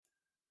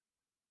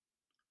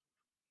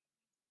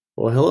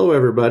Well, hello,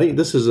 everybody.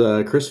 This is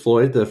Chris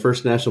Floyd, the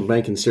First National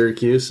Bank in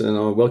Syracuse, and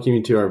I'll welcome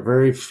you to our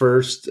very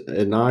first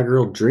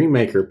inaugural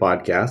Dreammaker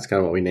podcast, kind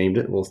of what we named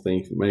it. We'll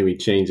think maybe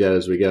change that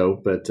as we go.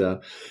 But,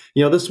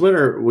 this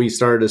winter we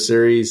started a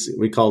series.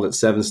 We called it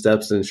 7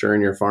 Steps to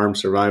Ensuring Your Farm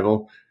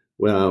Survival.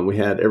 We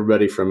had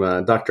everybody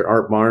from Dr.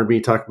 Art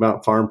Barnaby talk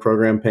about farm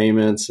program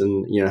payments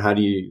and, how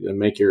do you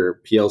make your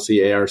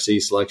PLC ARC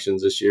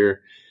selections this year.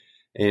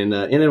 And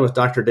ended with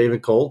Dr.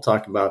 David Cole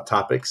talking about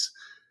topics.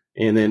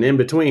 And then in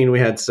between,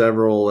 we had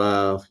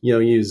several,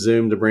 use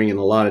Zoom to bring in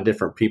a lot of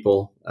different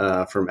people,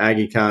 from ag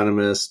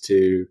economists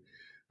to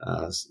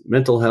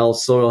mental health,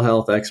 soil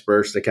health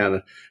experts to kind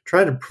of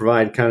try to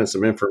provide kind of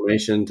some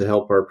information to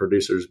help our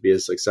producers be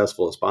as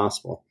successful as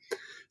possible.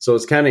 So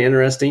it's kind of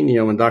interesting,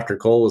 when Dr.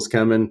 Cole was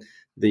coming,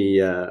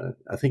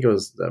 I think it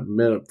was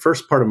the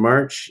first part of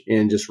March,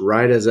 and just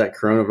right as that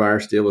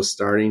coronavirus deal was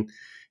starting.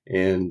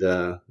 And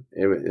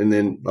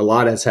then a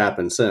lot has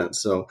happened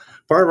since. So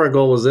part of our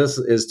goal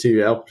is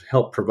to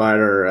help provide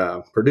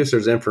our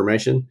producers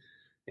information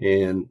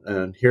and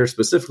here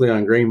specifically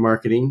on grain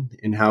marketing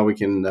and how we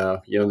can,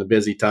 in the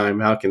busy time,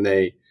 how can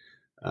they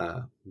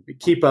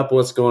keep up with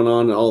what's going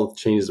on and all the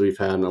changes we've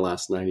had in the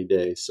last 90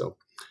 days. So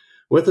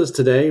with us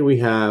today, we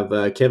have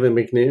Kevin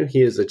McNew.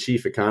 He is the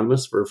chief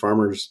economist for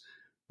Farmers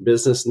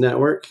Business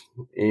Network,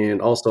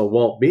 and also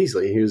Walt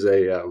Beasley, who's he's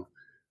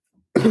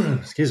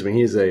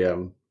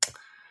a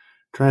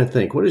trying to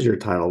think, what is your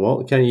title?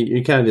 Well,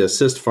 you kind of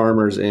assist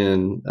farmers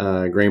in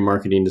grain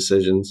marketing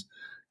decisions,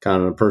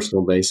 kind of on a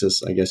personal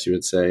basis, I guess you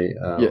would say.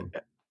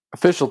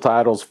 Official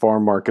title is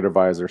farm market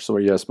advisor. So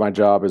yes, my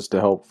job is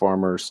to help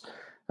farmers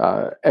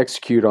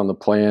execute on the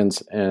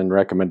plans and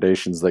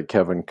recommendations that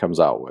Kevin comes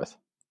out with.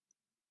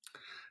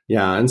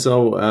 Yeah, and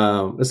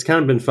so it's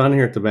kind of been fun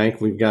here at the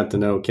bank. We've got to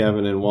know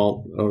Kevin and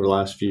Walt over the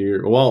last few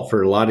years. Walt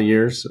for a lot of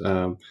years.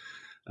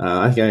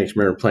 I think I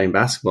remember playing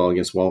basketball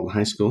against Walt in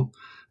high school.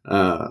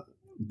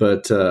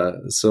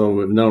 So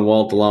we've known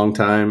Walt a long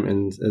time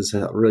and has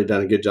really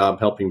done a good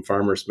job helping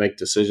farmers make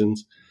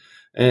decisions.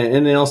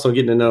 And then also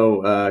getting to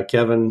know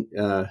Kevin,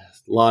 a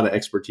lot of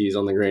expertise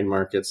on the grain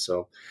markets.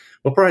 So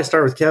we'll probably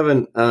start with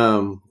Kevin.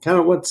 Kind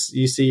of what's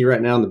you see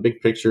right now in the big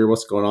picture,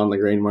 what's going on in the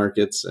grain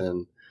markets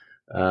and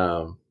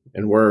where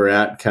we're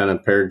at kind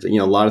of paired.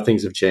 A lot of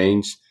things have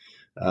changed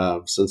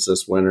since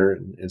this winter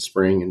and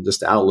spring and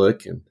just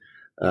outlook. And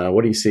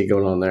what do you see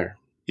going on there?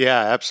 Yeah,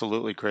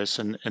 absolutely, Chris.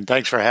 And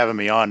thanks for having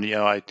me on.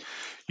 I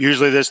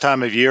usually this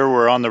time of year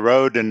we're on the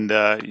road, and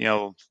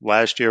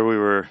last year we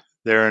were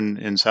there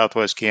in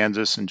Southwest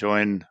Kansas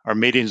enjoying our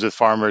meetings with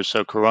farmers.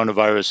 So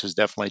coronavirus has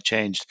definitely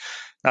changed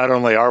not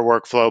only our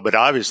workflow, but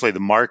obviously the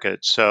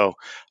market. So,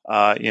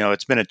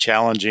 it's been a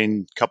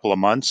challenging couple of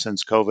months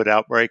since COVID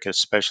outbreak,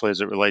 especially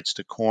as it relates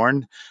to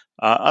corn.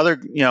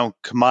 Other,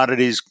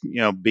 commodities,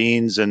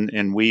 beans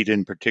and wheat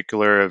in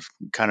particular have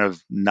kind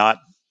of not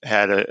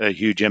had a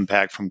huge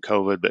impact from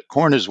COVID, but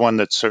corn is one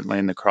that's certainly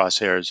in the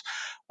crosshairs.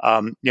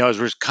 As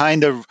we're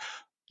kind of,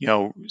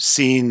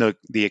 seeing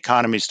the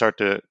economy start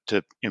to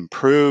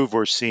improve,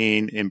 we're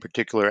seeing in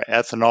particular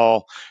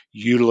ethanol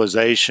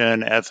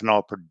utilization,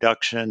 ethanol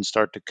production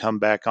start to come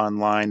back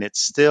online.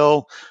 It's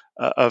still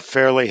a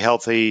fairly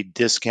healthy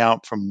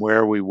discount from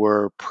where we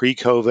were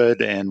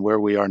pre-COVID and where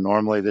we are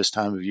normally this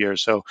time of year.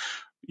 So,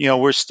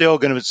 we're still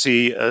going to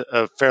see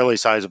a fairly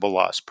sizable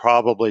loss.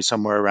 Probably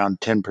somewhere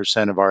around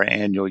 10% of our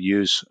annual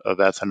use of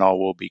ethanol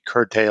will be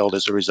curtailed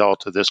as a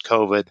result of this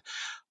COVID.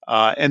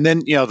 And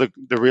then,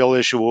 the real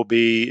issue will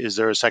be, is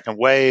there a second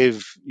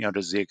wave?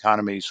 Does the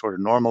economy sort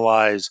of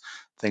normalize?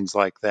 Things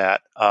like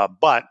that.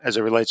 But as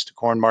it relates to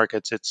corn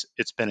markets,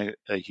 it's been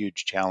a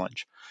huge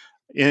challenge.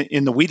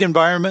 In the wheat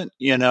environment,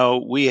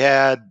 we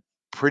had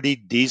pretty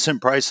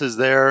decent prices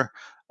there.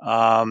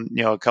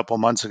 A couple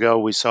months ago,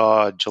 we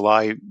saw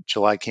July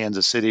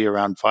Kansas City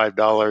around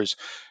 $5.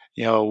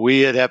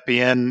 We at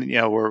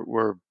FBN,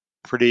 we're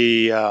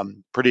pretty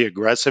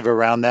aggressive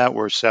around that.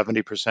 We're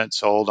 70%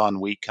 sold on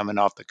wheat coming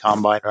off the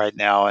combine right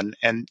now, and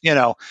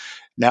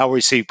now we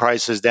see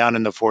prices down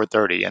in the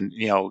 430. And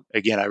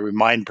again, I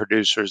remind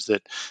producers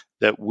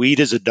that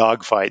wheat is a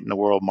dogfight in the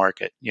world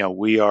market.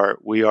 We are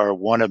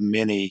one of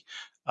many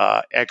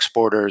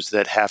exporters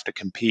that have to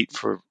compete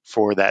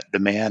for that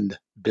demand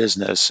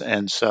business.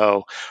 And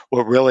so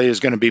what really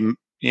is going to be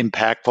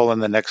impactful in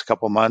the next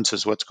couple of months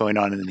is what's going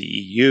on in the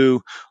EU,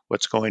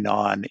 what's going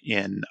on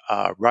in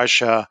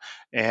Russia.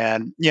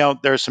 And,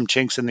 there are some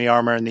chinks in the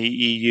armor in the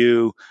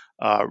EU.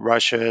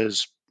 Russia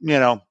is,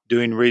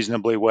 doing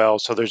reasonably well.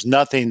 So there's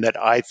nothing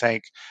that I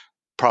think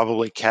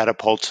probably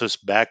catapults us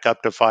back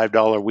up to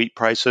 $5 wheat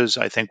prices.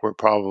 I think we're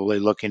probably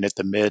looking at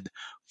the mid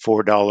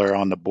 $4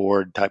 on the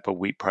board type of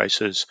wheat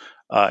prices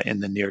in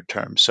the near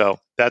term. So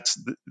that's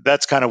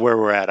kind of where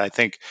we're at. I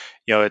think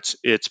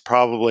it's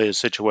probably a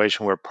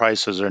situation where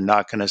prices are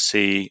not going to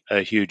see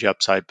a huge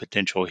upside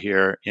potential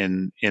here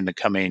in the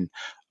coming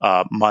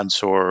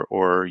months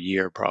or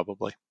year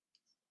probably.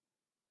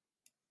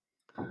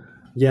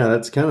 Yeah,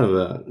 that's kind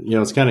of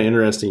it's kind of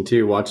interesting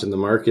too, watching the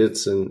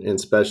markets and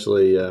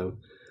especially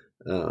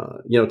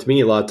to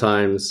me, a lot of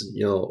times,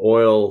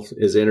 oil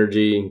is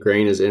energy,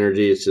 grain is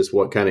energy. It's just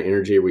what kind of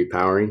energy are we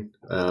powering?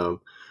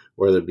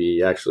 Whether it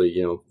be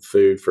actually,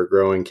 food for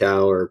growing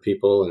cow or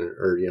people,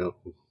 or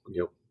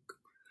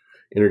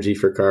energy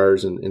for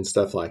cars and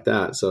stuff like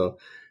that. So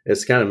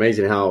it's kind of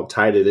amazing how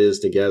tight it is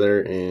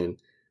together. And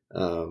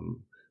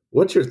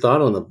what's your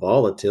thought on the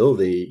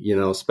volatility?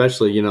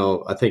 Especially,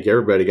 I think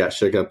everybody got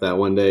shook up that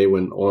one day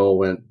when oil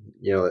went,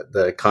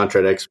 the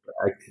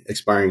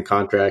expiring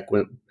contract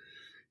went,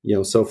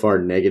 so far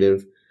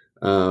negative.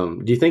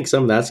 Do you think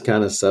some of that's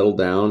kind of settled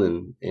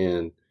down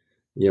and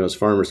as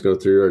farmers go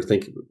through, or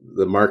think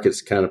the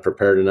market's kind of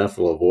prepared enough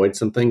will avoid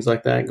some things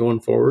like that going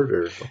forward,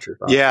 or what's your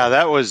thoughts? Yeah,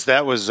 that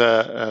was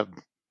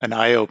an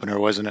eye opener,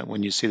 wasn't it?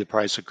 When you see the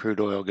price of crude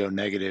oil go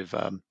negative.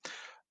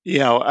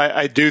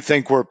 I do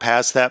think we're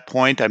past that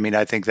point. I mean,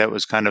 I think that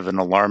was kind of an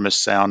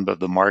alarmist sound of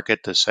the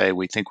market to say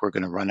we think we're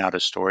going to run out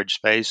of storage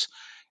space.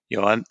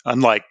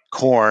 Unlike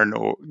corn,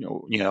 or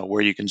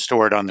where you can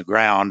store it on the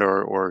ground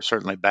or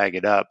certainly bag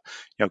it up,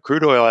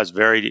 crude oil has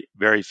very,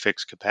 very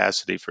fixed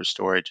capacity for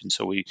storage, and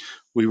so we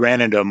ran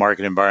into a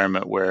market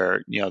environment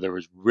where there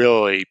was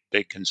really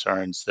big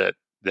concerns that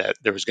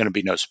there was going to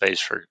be no space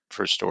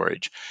for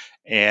storage,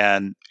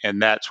 and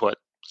that's what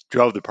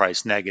drove the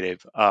price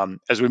negative.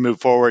 As we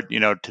move forward,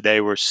 today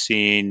we're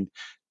seeing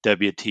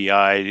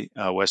WTI,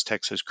 West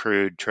Texas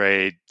crude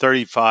trade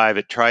 35.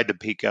 It tried to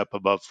peak up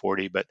above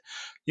 40, but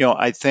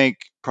I think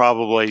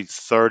probably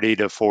 30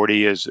 to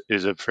 40 is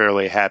a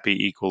fairly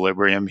happy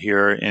equilibrium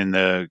here in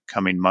the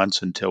coming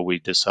months until we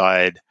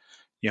decide,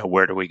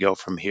 where do we go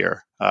from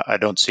here? I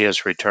don't see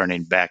us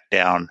returning back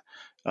down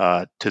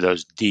to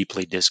those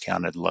deeply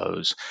discounted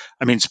lows.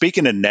 I mean,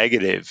 speaking of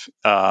negative,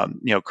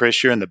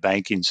 Chris, you're in the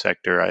banking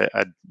sector.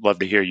 I'd love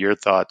to hear your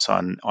thoughts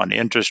on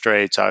interest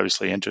rates.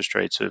 Obviously, interest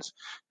rates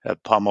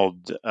have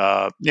pummeled.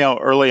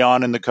 Early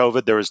on in the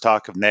COVID, there was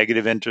talk of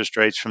negative interest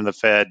rates from the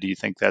Fed. Do you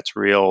think that's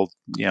real?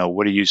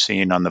 What are you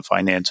seeing on the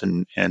finance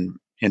and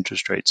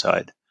interest rate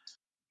side?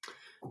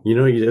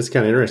 It's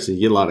kind of interesting.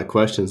 You get a lot of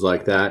questions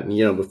like that.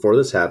 And, before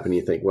this happened,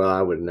 you think, well,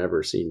 I would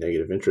never see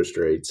negative interest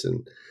rates.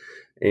 And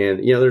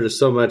there's just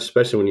so much,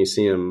 especially when you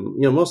see them,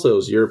 most of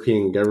those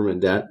European government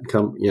debt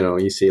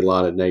you see a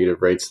lot of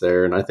negative rates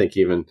there. And I think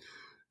even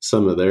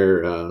some of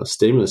their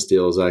stimulus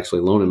deals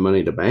actually loaning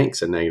money to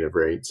banks at negative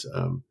rates.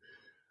 A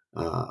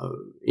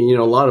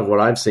lot of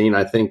what I've seen,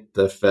 I think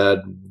the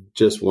Fed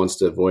just wants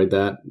to avoid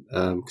that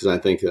because I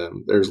think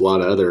there's a lot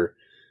of other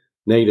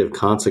negative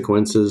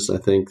consequences. I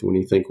think when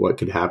you think what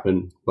could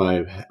happen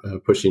by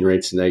pushing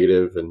rates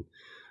negative,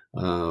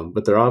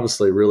 but they're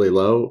obviously really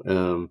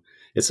low.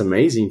 It's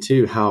amazing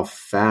too how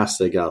fast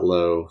they got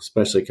low,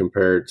 especially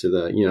compared to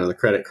the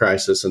credit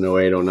crisis in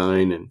 08,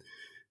 09,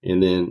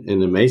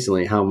 and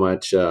amazingly how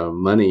much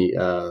money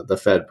the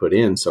Fed put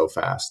in so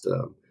fast.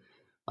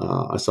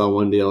 I saw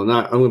one deal, and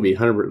I'm going to be a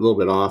little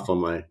bit off on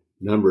my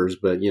numbers,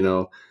 but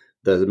the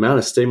amount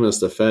of stimulus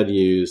the Fed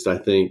used, I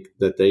think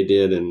that they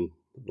did in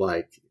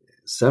like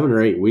 7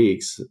 or 8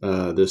 weeks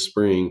this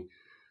spring,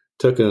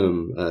 took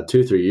them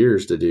 2-3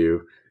 years to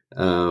do.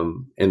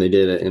 And they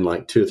did it in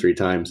like 2 or 3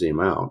 times the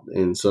amount.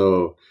 And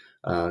so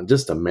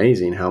just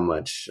amazing how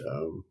much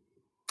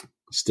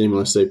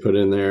stimulus they put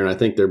in there. And I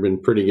think they've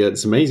been pretty good.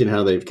 It's amazing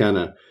how they've kind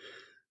of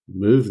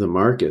moved the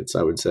markets,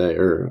 I would say,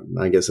 or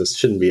I guess I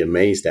shouldn't be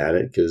amazed at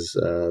it because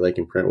they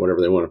can print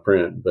whatever they want to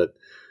print. But,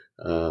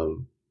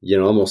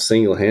 almost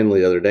single-handedly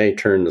the other day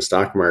turned the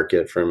stock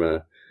market from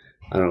it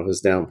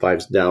was down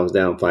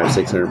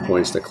 500-600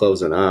 points to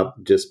closing up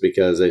just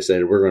because they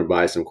said, we're going to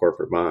buy some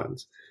corporate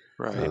bonds.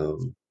 Right.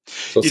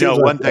 So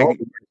one thing,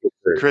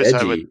 Chris,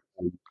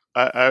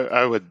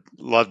 I would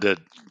love to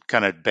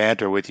kind of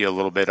banter with you a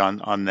little bit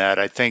on that.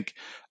 I think,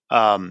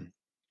 and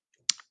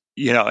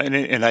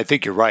I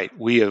think you're right.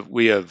 We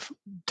have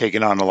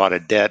taken on a lot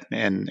of debt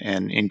and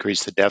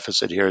increased the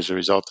deficit here as a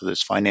result of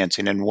this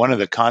financing. And one of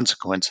the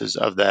consequences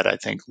of that, I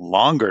think,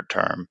 longer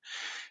term,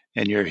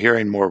 and you're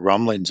hearing more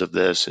rumblings of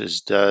this,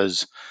 is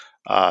does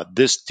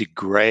this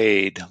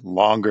degrade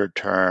longer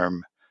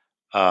term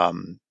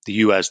the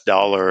U.S.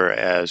 dollar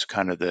as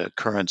kind of the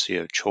currency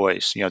of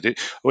choice?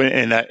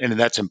 And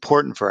that's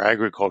important for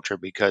agriculture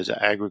because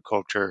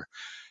agriculture,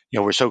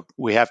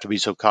 we have to be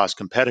so cost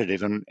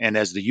competitive, and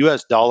as the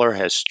U.S. dollar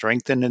has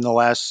strengthened in the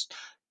last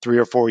 3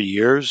 or 4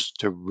 years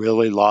to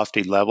really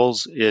lofty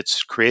levels,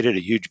 it's created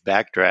a huge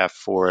backdraft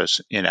for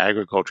us in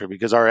agriculture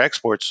because our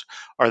exports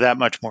are that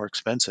much more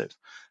expensive.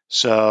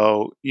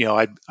 So,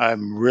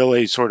 I'm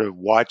really sort of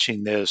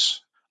watching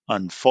this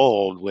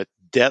unfold with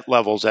debt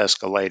levels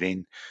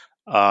escalating.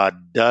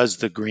 Does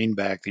the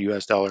greenback, the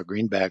U.S. dollar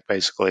greenback,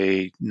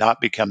 basically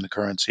not become the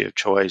currency of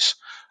choice?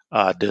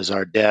 Does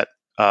our debt,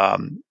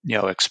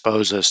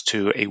 expose us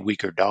to a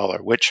weaker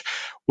dollar, which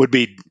would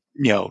be,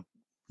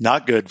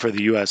 not good for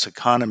the U.S.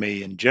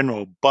 economy in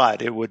general,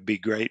 but it would be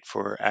great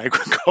for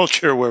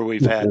agriculture where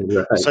we've had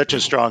Right. such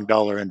a strong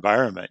dollar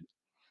environment.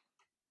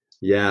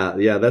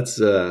 Yeah, that's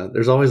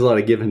there's always a lot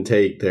of give and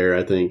take there,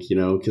 I think,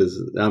 because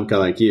I'm kind of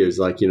like you. It's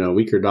like,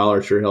 weaker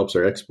dollar sure helps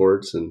our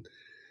exports,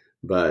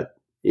 but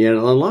a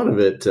lot of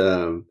it,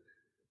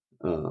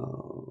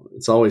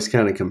 it's always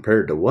kind of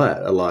compared to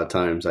what a lot of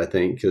times, I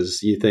think,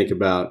 because you think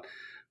about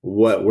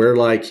what we're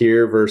like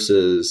here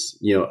versus,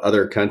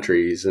 other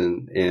countries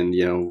and,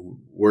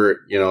 we're,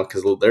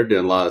 because they're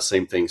doing a lot of the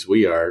same things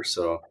we are.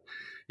 So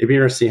it'd be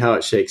interesting to see how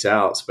it shakes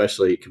out,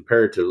 especially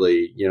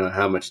comparatively,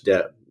 how much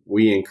debt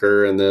we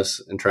incur in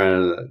this and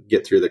trying to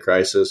get through the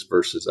crisis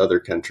versus other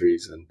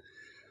countries. And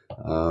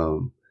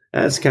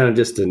that's kind of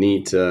just a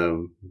neat,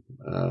 I'll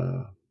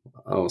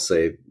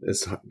say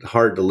it's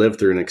hard to live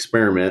through an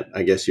experiment,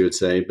 I guess you would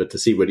say, but to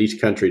see what each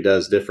country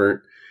does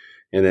different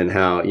and then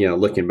how,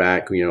 looking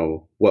back,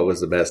 what was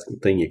the best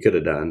thing you could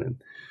have done.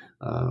 And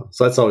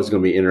so that's always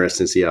going to be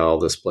interesting to see how all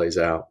this plays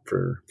out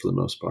for the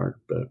most part.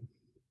 But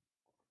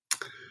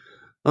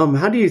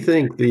how do you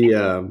think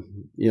the,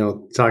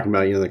 talking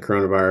about, the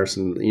coronavirus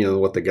and,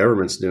 what the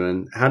government's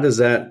doing,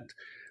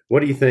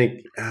 what do you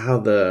think, how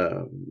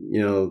the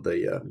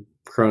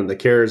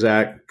CARES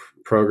Act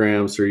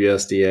programs through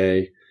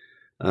USDA,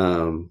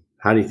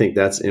 how do you think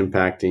that's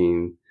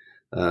impacting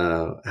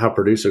how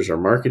producers are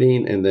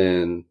marketing? And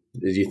then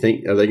do you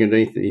think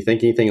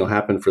anything will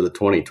happen for the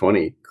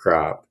 2020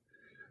 crop?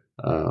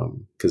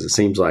 Because it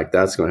seems like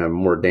that's going to have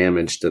more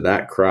damage to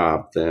that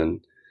crop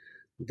than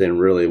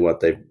really what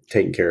they've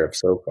taken care of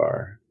so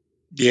far.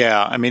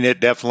 Yeah, I mean, it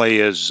definitely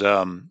is.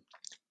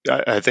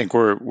 I think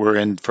we're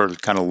in for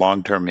kind of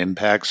long-term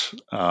impacts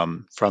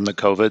from the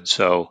COVID.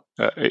 So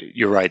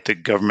you're right. The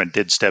government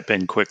did step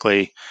in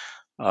quickly,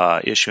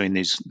 issuing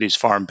these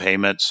farm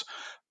payments,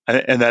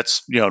 and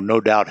that's no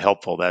doubt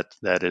helpful.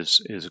 That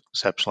is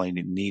exceptionally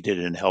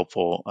needed and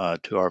helpful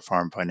to our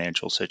farm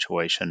financial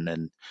situation.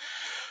 And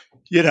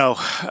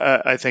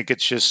I think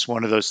it's just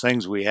one of those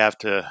things we have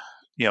to.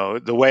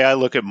 The way I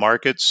look at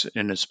markets,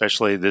 and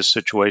especially this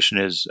situation,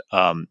 is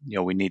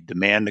we need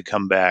demand to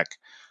come back.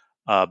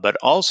 But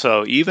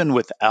also, even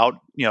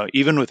without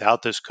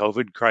this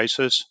COVID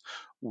crisis,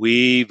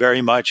 we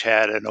very much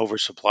had an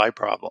oversupply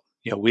problem.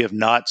 We have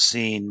not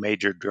seen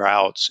major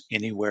droughts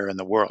anywhere in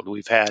the world.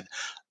 We've had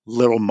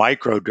little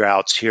micro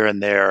droughts here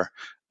and there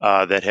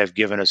that have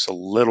given us a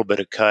little bit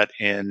of cut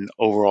in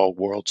overall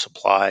world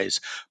supplies,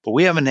 but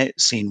we haven't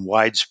seen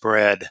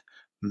widespread,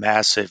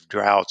 massive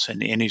droughts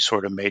in any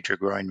sort of major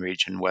growing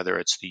region, whether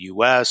it's the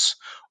U.S.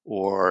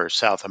 or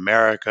South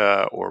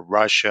America or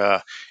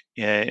Russia,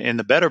 in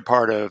the better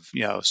part of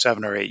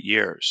 7 or 8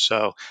 years.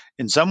 So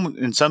in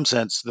some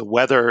sense, the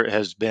weather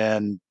has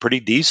been pretty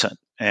decent,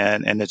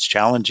 and it's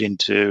challenging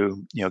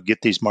to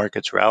get these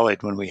markets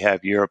rallied when we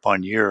have year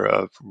upon year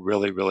of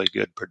really, really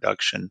good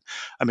production.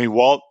 I mean,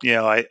 Walt,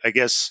 I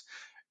guess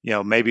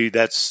maybe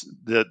that's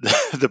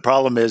the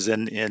problem is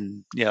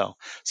in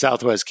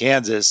Southwest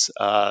Kansas,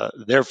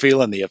 they're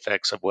feeling the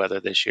effects of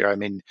weather this year. I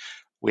mean,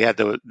 we had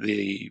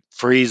the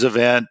freeze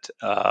event.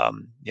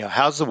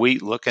 How's the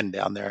wheat looking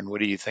down there, and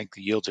what do you think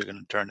the yields are going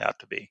to turn out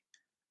to be?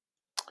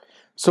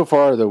 So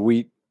far, the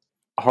wheat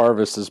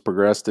harvest has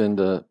progressed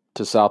into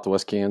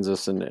Southwest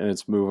Kansas, and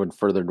it's moving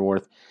further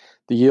north.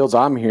 The yields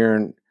I'm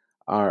hearing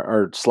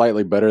are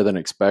slightly better than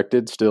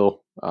expected,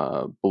 still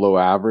below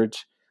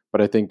average.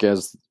 But I think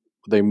as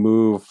they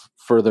move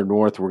further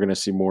north, we're going to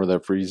see more of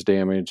that freeze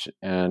damage.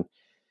 And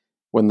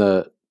when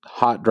the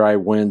hot, dry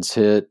winds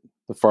hit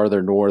the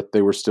farther north,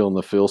 they were still in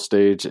the fill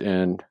stage,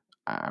 and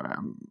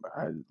I'm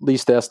at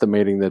least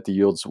estimating that the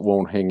yields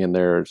won't hang in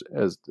there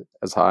as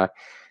high.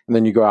 And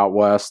then you go out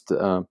west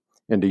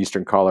into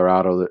eastern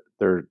Colorado,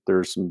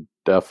 there's some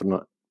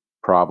definite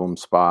problem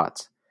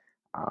spots.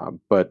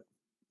 But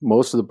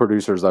most of the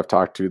producers I've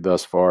talked to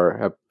thus far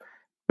have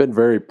been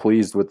very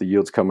pleased with the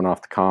yields coming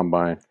off the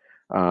combine.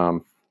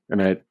 And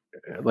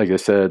like I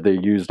said, they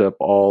used up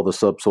all the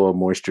subsoil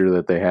moisture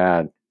that they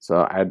had.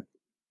 So I'm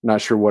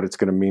not sure what it's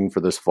going to mean for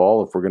this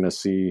fall, if we're going to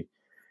see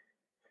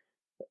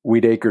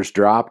wheat acres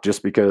drop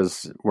just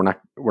because we're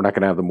not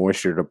going to have the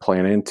moisture to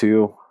plant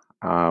into.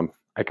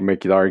 I can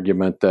make the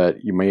argument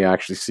that you may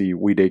actually see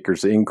wheat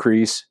acres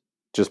increase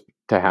just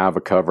to have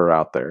a cover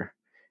out there.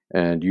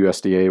 And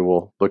USDA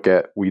will look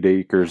at wheat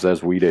acres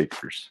as wheat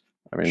acres.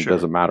 I mean, Sure. It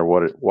doesn't matter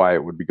why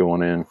it would be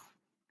going in.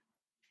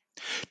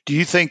 Do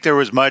you think there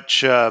was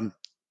much,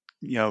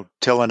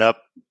 tilling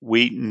up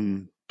wheat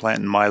and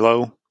planting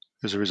milo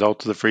as a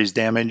result of the freeze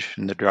damage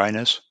and the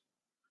dryness?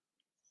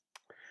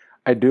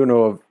 I do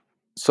know of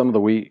some of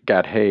the wheat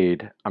got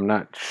hayed. I'm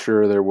not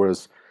sure there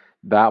was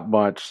that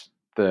much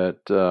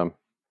that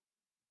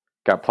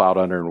got plowed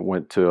under and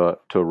went to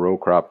a row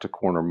crop to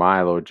corner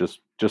milo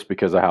just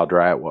because of how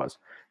dry it was.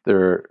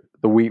 The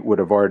wheat would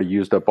have already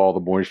used up all the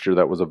moisture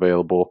that was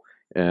available,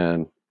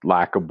 and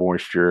lack of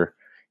moisture,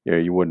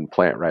 you wouldn't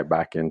plant right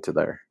back into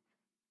there.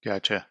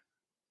 Gotcha.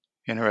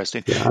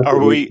 Interesting. Yeah, are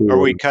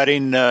we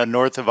cutting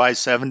north of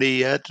I-70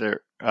 yet,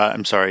 or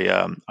I'm sorry,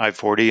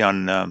 I-40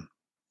 on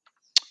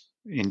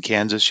in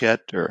Kansas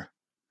yet, or?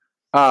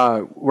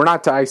 We're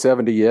not to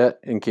I-70 yet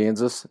in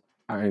Kansas.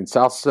 I mean,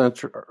 South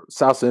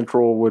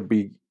Central would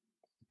be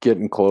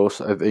getting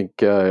close. I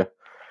think you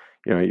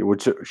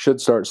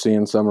should start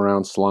seeing some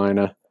around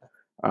Salina.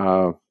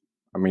 I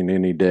mean,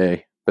 any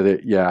day.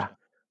 But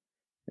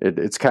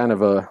It's kind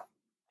of a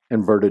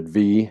inverted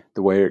V,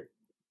 the way it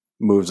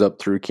moves up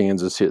through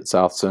Kansas, hit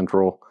South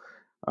Central,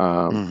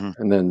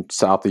 and then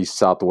southeast,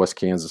 southwest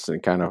Kansas, and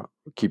it kind of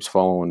keeps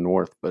following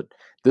north. But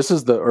this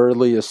is the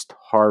earliest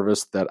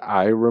harvest that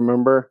I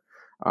remember.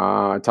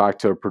 I talked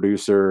to a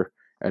producer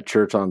at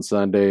church on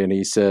Sunday, and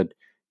he said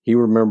he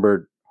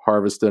remembered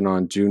harvesting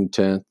on June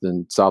 10th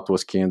in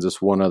southwest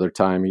Kansas one other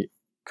time. He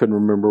couldn't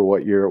remember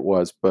what year it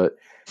was, but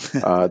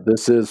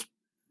this is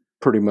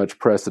pretty much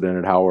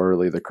precedented how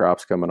early the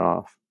crop's coming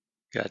off.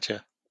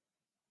 Gotcha.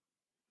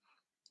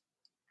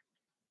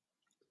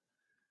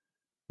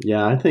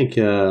 Yeah, I think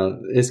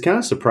it's kind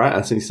of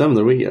surprising. Some of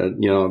the week, it'd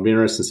be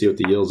interesting to see what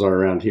the yields are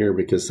around here,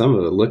 because some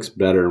of it looks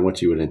better than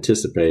what you would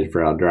anticipate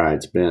for how dry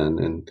it's been.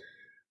 And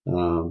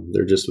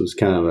there just was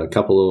kind of a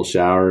couple little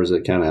showers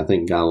that kind of, I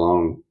think,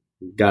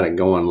 got it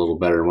going a little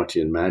better than what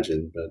you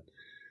imagined.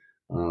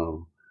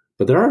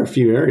 But there are a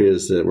few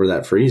areas where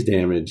that freeze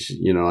damage,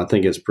 I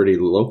think it's pretty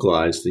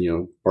localized.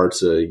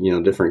 Parts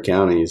of different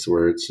counties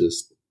where it's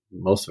just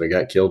most of it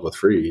got killed with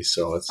freeze.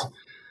 So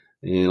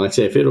and like I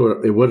say, if it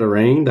would have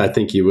rained, I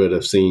think you would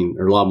have seen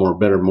a lot more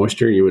better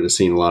moisture. You would have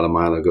seen a lot of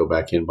milo go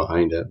back in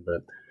behind it,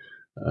 but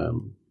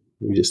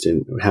we just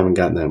haven't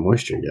gotten that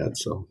moisture yet.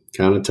 So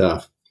kind of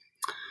tough.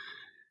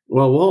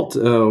 Well, Walt,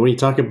 when you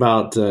talk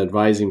about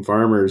advising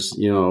farmers,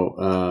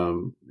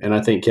 and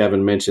I think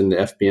Kevin mentioned the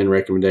FBN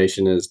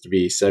recommendation is to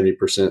be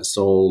 70%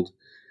 sold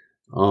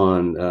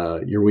on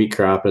your wheat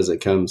crop as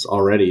it comes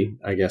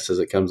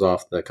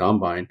off the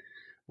combine.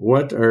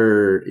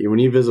 When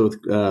you visit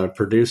with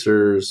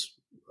producers,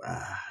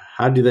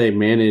 how do they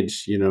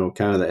manage,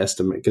 kind of the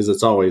estimate? Because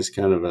it's always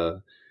kind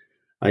of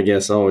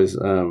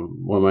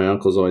one of my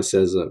uncles always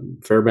says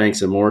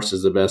Fairbanks and Morse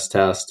is the best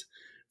test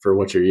for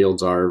what your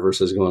yields are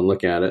versus go and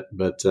look at it.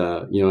 But,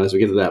 as we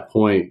get to that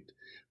point,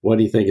 what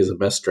do you think is the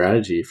best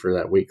strategy for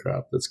that wheat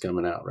crop that's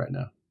coming out right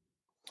now?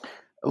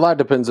 A lot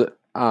depends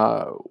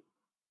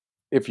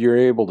if you're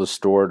able to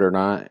store it or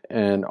not,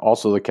 and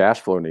also the cash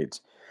flow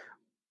needs.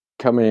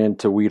 Coming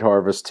into wheat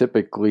harvest,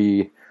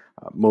 typically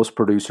most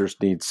producers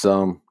need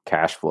some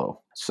cash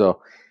flow.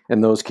 So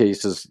in those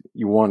cases,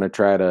 you want to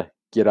try to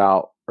get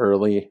out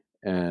early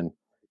and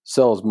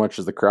sell as much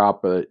of the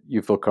crop that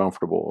you feel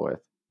comfortable with.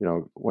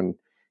 When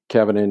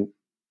Kevin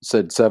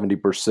said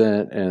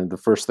 70%, and the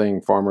first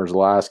thing farmers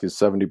will ask is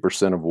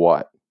 70% of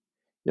what?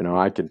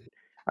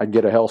 I'd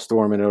get a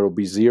hailstorm and it'll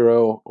be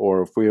 0,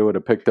 or if we would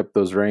have picked up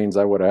those rains,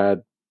 I would have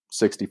had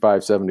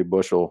 65, 70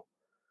 bushel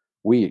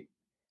wheat.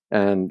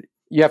 And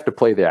you have to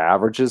play the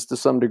averages to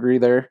some degree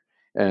there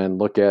and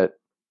look at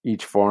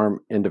each farm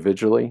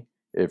individually.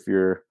 If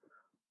you're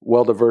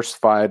well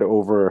diversified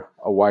over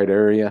a wide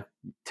area,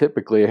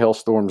 typically a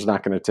hailstorm is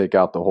not going to take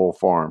out the whole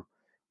farm.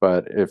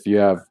 But if you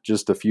have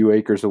just a few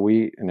acres of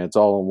wheat and it's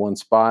all in one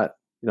spot,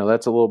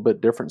 that's a little bit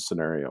different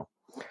scenario.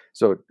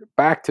 So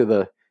back to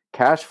the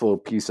cash flow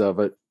piece of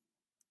it,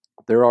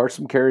 there are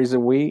some carries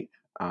in wheat,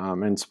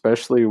 and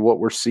especially what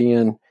we're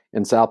seeing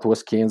in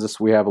southwest Kansas.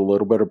 We have a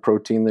little bit of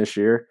protein this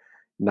year.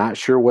 Not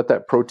sure what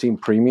that protein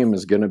premium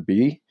is going to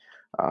be.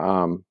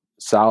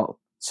 South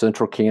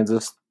Central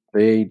Kansas,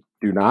 they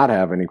do not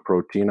have any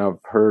protein. I've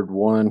heard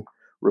one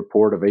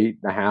report of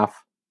 8.5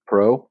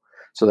 pro.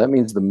 So that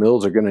means the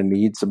mills are going to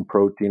need some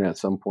protein at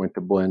some point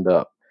to blend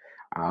up.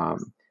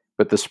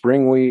 But the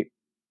spring wheat,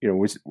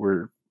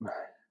 we're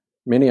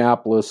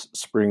Minneapolis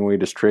spring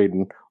wheat is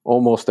trading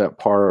almost at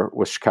par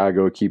with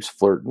Chicago. It keeps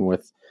flirting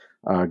with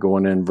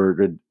going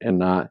inverted and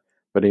not.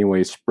 But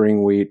anyway,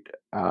 spring wheat,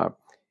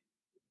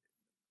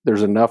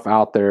 there's enough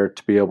out there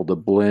to be able to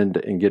blend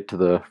and get to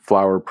the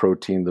flour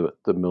protein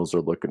the mills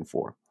are looking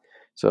for.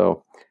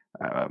 So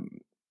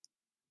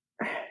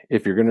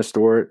if you're going to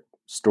store it,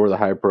 store the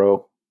high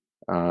pro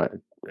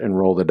and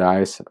roll the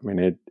dice. I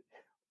mean,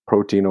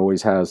 protein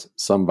always has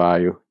some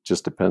value,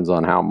 just depends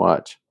on how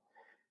much.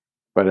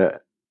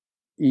 But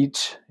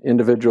each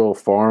individual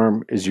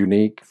farm is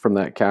unique from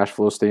that cash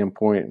flow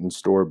standpoint and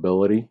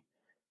storability.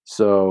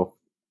 So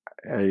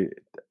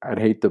I'd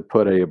hate to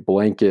put a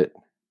blanket,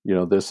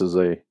 this is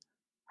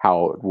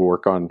how it would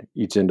work on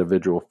each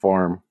individual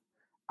farm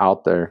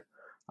out there.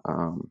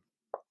 I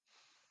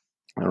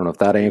don't know if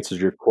that answers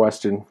your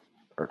question.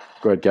 Or,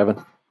 go ahead,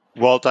 Kevin.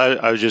 Walt,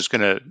 I was just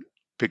going to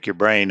pick your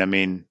brain. I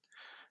mean,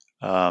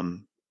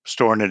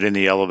 storing it in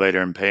the elevator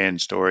and paying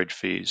storage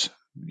fees.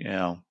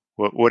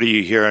 What are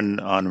you hearing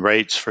on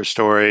rates for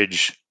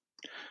storage?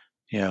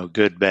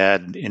 Good,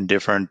 bad,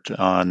 indifferent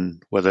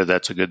on whether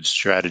that's a good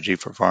strategy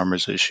for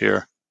farmers this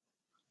year.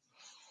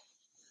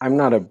 I'm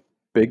not a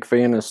big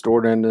fan of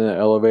stored in the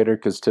elevator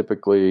because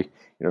typically,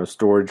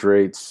 storage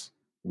rates,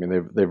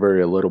 they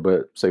vary a little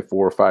bit, say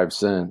 4 or 5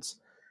 cents.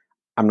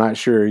 I'm not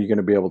sure you're going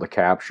to be able to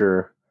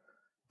capture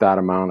that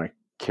amount of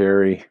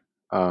carry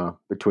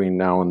between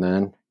now and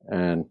then.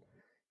 And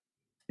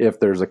if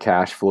there's a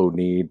cash flow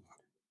need,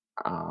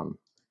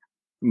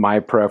 my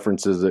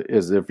preference is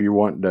if you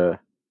want to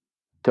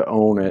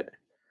own it,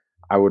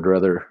 I would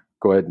rather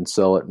go ahead and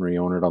sell it and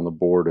re-own it on the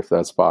board if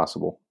that's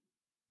possible.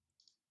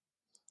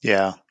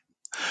 Yeah,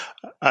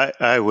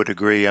 I would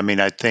agree. I mean,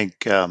 I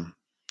think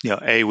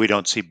we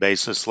don't see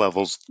basis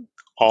levels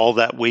all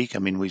that weak. I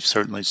mean, we've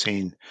certainly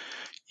seen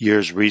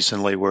years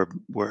recently where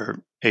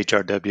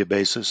HRW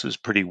basis is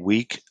pretty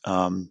weak.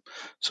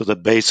 So the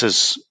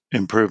basis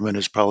improvement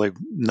is probably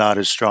not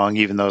as strong,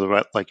 even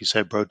though, like you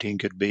said, protein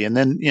could be. And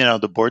then,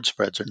 the board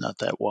spreads are not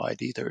that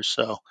wide either.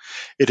 So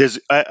it is,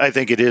 I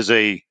think it is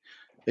a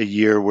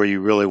year where you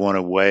really want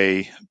to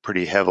weigh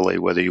pretty heavily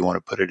whether you want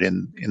to put it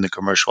in the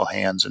commercial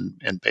hands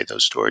and pay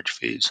those storage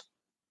fees.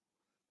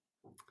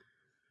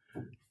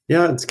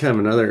 Yeah, it's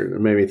kind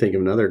of made me think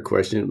of another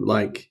question.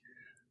 Like,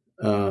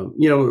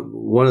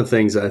 one of the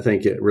things I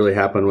think it really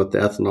happened with the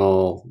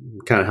ethanol,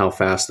 kind of how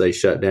fast they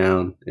shut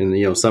down,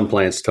 and some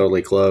plants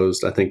totally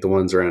closed. I think the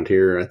ones around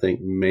here, I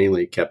think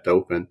mainly kept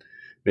open,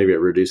 maybe at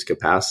reduced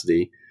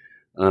capacity.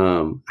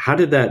 How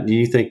did that? Do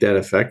you think that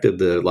affected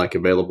the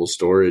available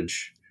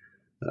storage?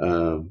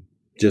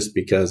 Just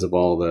because of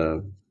all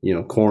the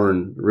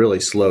corn really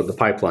slowed, the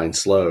pipeline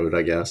slowed,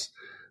 I guess.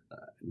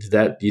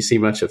 Do you see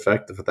much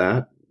effect of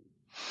that?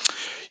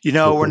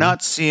 We're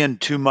not seeing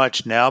too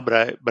much now,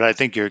 but I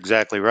think you're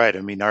exactly right. I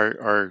mean,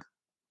 our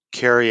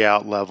carry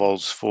out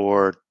levels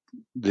for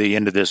the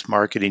end of this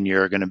marketing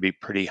year are going to be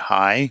pretty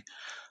high.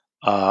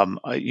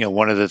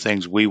 One of the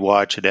things we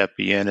watch at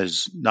FBN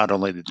is not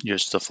only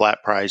just the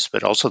flat price,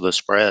 but also the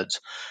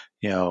spreads.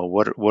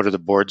 What are the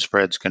board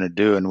spreads going to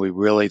do? And we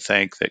really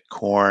think that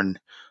corn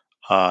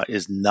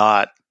is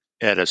not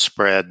at a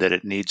spread that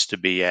it needs to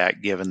be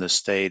at, given the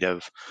state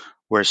of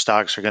where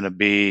stocks are going to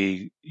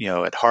be,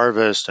 at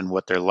harvest and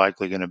what they're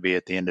likely going to be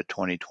at the end of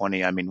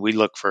 2020. I mean, we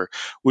look for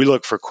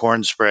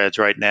corn spreads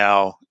right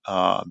now.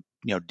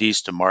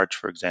 Dees to March,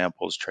 for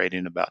example, is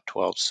trading about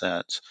 12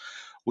 cents.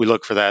 We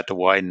look for that to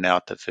widen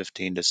out to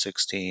 15 to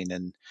 16,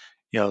 and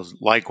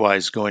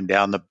likewise going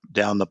down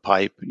the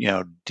pipe.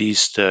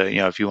 Dees to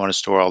if you want to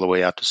store all the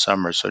way out to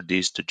summer, so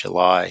Dees to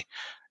July.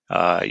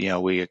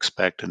 We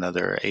expect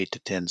another 8 to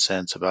 10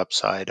 cents of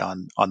upside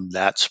on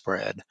that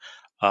spread.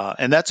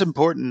 And that's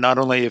important not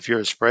only if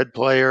you're a spread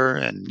player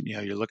and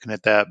you're looking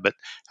at that, but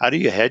how do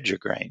you hedge your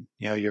grain?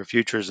 Your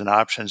futures and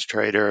options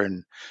trader,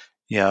 and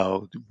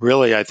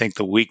really I think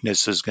the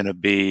weakness is going to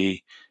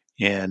be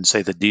in,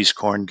 say, the Dees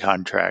corn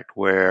contract,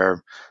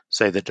 where,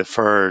 say, the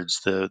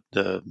deferreds,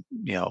 the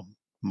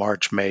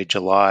March, May,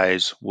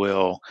 Julys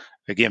will,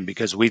 again,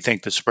 because we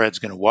think the spread's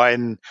going to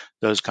widen,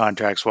 those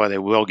contracts, while they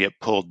will get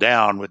pulled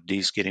down with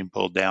Dees getting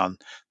pulled down,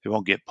 they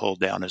won't get pulled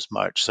down as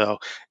much. So,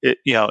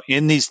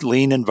 in these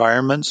lean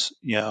environments,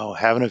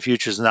 having a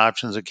futures and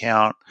options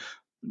account,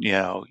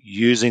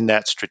 using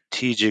that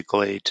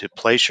strategically to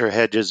place your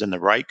hedges in the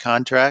right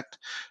contract,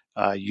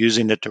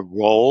 using it to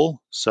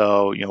roll.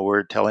 So,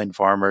 we're telling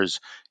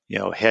farmers,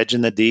 hedge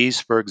in the Dees,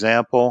 for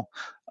example.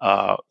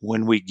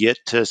 When we get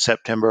to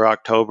September,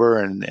 October,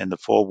 and the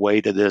full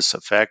weight of this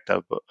effect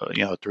of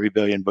 3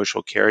 billion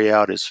bushel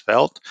carryout is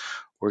felt,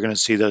 we're going to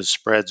see those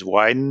spreads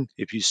widen.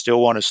 If you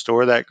still want to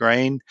store that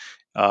grain,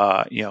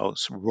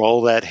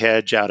 roll that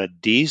hedge out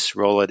of Dees,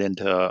 roll it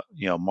into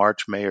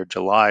March, May, or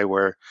July,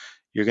 where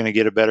you're going to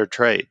get a better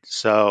trade.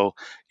 So,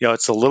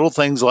 it's the little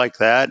things like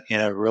that in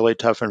a really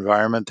tough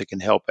environment that can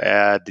help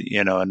add,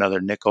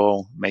 another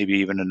nickel, maybe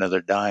even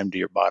another dime to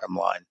your bottom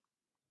line.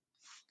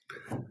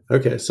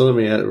 Okay, so let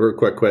me add a real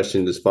quick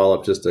question, just follow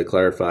up, just to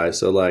clarify.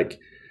 So,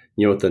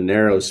 with the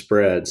narrow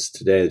spreads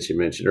today that you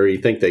mentioned, or you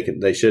think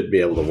they should be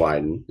able to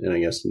widen, and I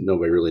guess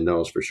nobody really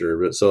knows for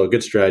sure. But so a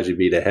good strategy would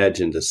be to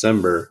hedge in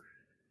December,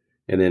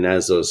 and then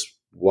as those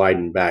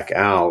widen back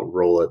out,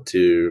 roll it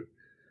to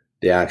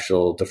the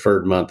actual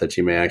deferred month that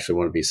you may actually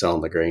want to be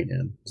selling the grain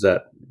in. Is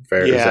that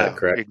fair? Yeah, is that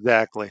correct?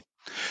 Exactly.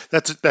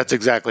 That's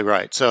exactly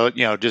right. So,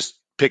 just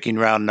picking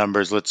round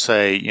numbers, let's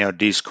say,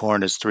 Dees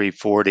corn is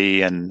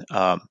 340 and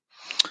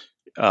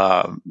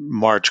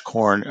March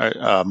corn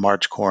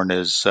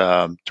is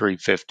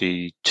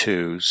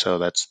 352. So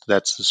that's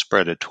the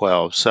spread of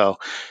 12. So,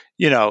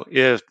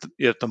 if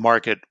the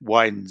market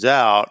widens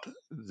out,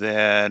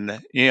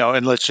 then,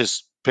 and let's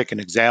just pick an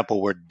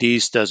example where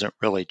Dees doesn't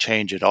really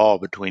change at all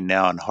between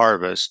now and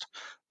harvest,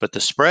 but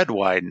the spread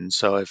widens.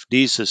 So if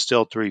Dees is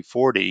still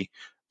 340,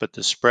 but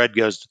the spread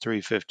goes to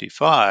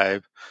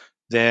 355,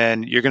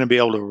 then you're going to be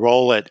able to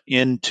roll it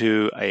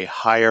into a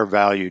higher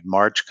valued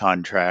March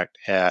contract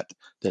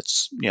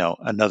that's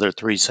another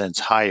 3 cents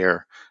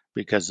higher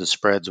because the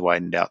spread's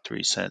widened out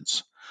 3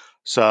 cents.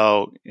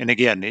 So, and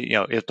again,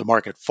 if the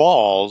market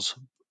falls,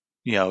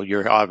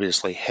 you're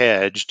obviously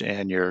hedged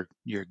and you're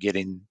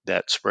getting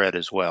that spread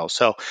as well.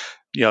 So,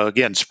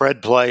 again,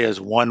 spread play is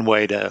one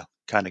way to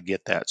kind of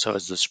get that. So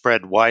as the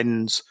spread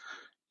widens,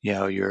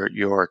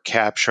 you're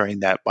capturing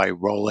that by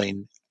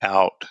rolling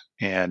out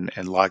and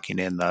locking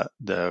in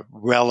the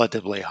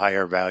relatively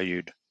higher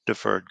valued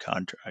deferred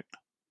contract.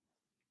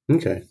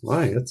 Okay,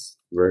 wow, that's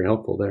very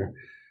helpful there.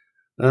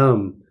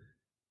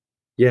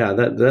 Yeah,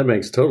 that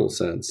makes total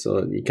sense.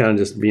 So you kind of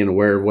just being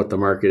aware of what the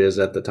market is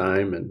at the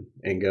time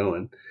and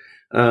going.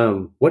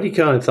 What do you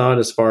kind of thought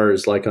as far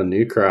as on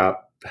new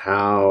crop?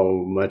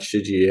 How much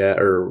should you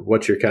or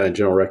what's your kind of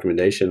general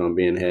recommendation on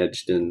being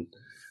hedged and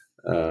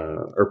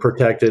or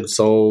protected,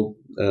 sold,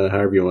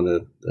 however you want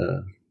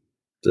to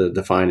to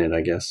define it,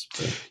 I guess.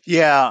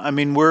 Yeah, I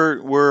mean we're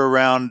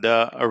around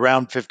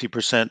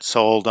 50%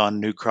 sold on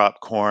new crop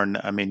corn.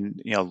 I mean,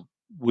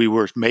 we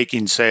were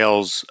making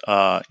sales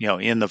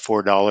in the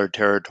 $4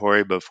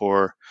 territory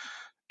before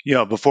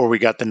we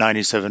got the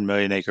 97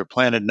 million acre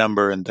planted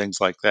number and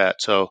things like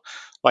that. So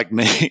like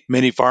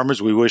many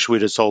farmers, we wish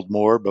we'd have sold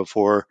more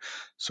before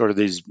sort of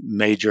these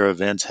major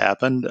events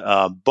happened.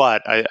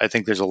 But I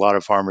think there's a lot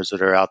of farmers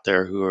that are out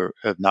there who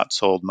have not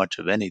sold much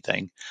of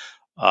anything.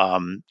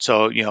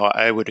 So,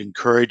 I would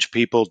encourage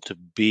people to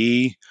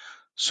be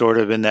sort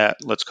of in that,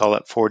 let's call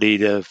it 40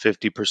 to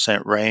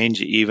 50%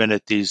 range, even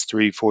at these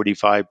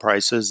 345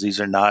 prices.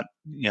 These are not,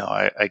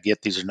 I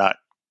get these are not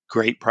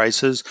great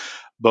prices,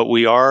 but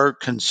we are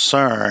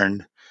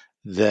concerned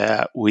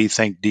that we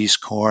think Dees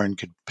corn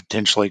could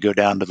potentially go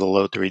down to the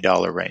low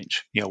 $3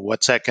 range.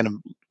 What's that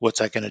going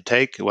to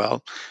take?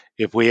 Well,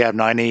 if we have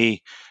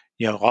 90,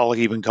 I'll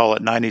even call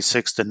it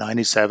 96 to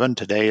 97.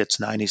 Today it's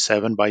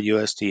 97 by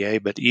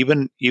USDA, but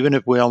even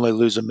if we only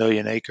lose 1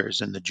 million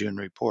acres in the June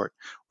report,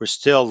 we're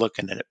still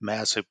looking at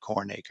massive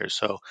corn acres.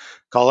 So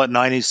call it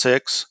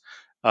 96,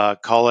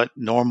 call it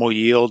normal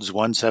yields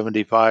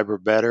 175 or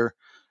better.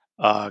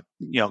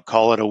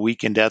 Call it a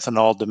weakened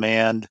ethanol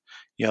demand.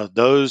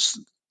 Those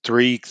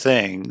three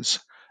things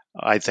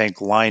I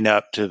think line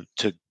up to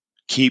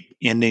keep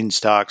ending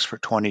stocks for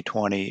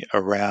 2020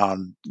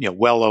 around,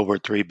 well over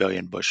 3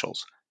 billion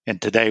bushels. And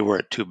today we're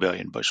at 2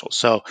 billion bushels.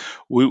 So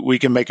we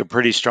can make a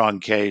pretty strong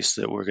case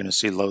that we're going to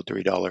see low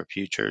 $3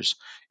 futures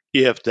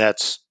if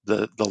that's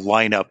the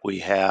lineup we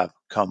have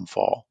come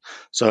fall.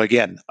 So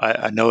again,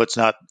 I know it's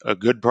not a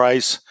good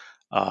price,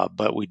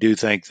 but we do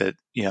think that,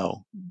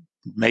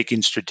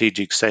 making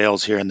strategic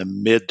sales here in the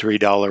mid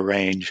 $3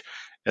 range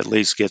at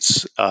least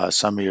gets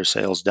some of your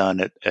sales done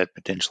at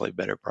potentially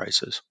better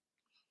prices.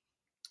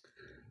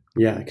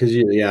 Yeah, because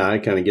I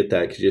kind of get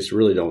that because you just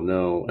really don't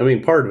know. I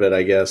mean, part of it,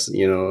 I guess,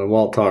 and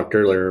Walt talked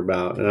earlier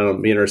about, and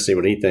I'll be interested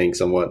what he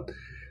thinks on what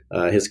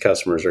his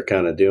customers are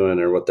kind of doing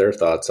or what their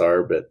thoughts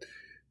are. But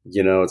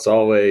it's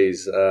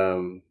always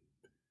you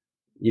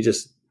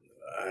just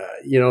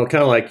kind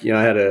of like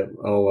I had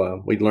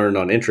we learned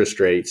on interest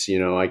rates.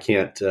 I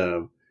can't.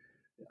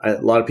 A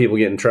lot of people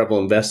get in trouble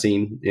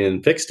investing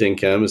in fixed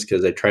income is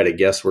because they try to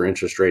guess where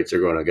interest rates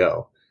are going to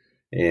go.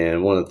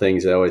 And one of the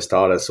things they always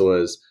taught us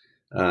was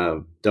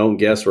don't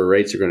guess where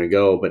rates are going to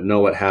go, but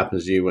know what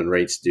happens to you when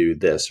rates do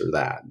this or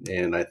that.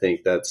 And I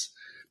think that's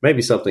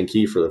maybe something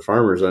key for the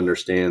farmers to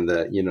understand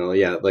that,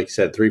 like you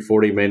said,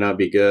 340 may not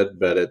be good,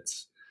 but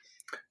it's,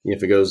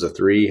 if it goes to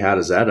 3, how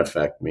does that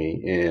affect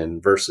me?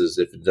 And versus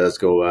if it does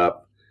go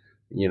up,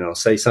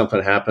 say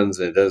something happens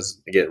and it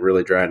does get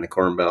really dry in the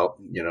Corn Belt,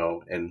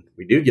 and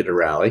we do get a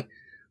rally,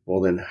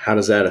 well, then how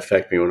does that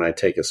affect me when I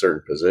take a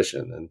certain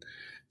position? And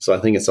so I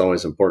think it's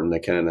always important to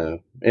kind of,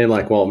 and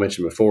like Walt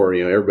mentioned before,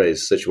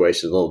 everybody's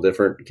situation is a little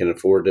different, can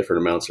afford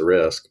different amounts of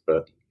risk.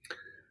 But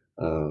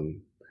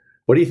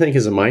what do you think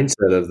is the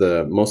mindset of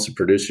the most of the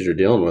producers you're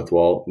dealing with,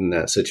 Walt, in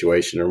that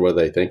situation, or what are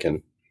they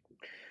thinking?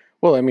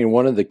 Well, I mean,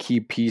 one of the key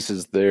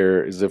pieces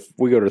there is if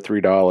we go to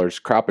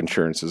 $3, crop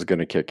insurance is going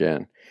to kick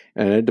in.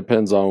 And it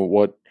depends on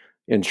what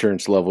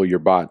insurance level you're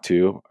bought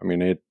to. I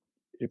mean,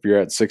 if you're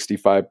at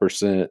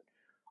 65%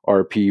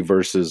 RP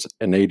versus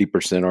an 80%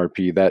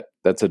 RP,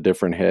 that's a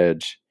different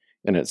hedge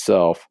in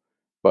itself.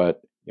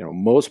 But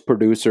most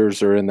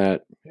producers are in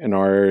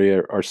our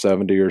area are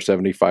 70 or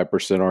 75%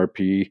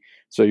 RP.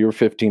 So you're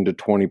 15 to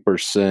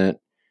 20%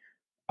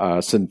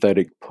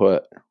 synthetic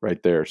put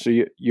right there. So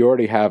you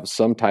already have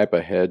some type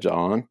of hedge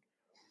on.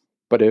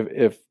 But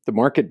if the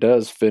market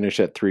does finish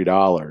at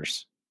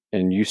 $3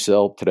 and you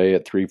sell today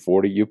at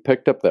 $3.40, you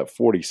picked up that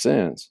 40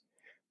 cents.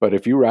 But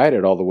if you ride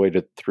it all the way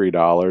to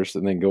 $3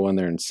 and then go in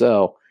there and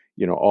sell,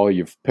 all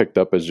you've picked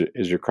up is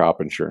your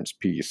crop insurance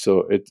piece.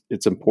 So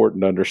it's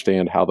important to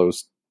understand how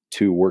those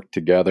two work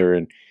together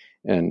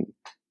and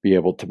be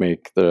able to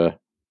make the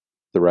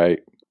right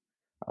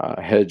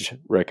hedge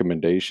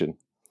recommendation.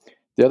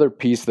 The other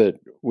piece that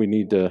we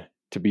need to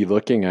be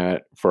looking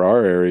at for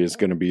our area is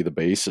going to be the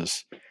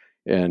basis.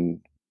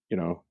 And,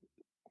 a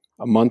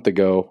month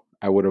ago,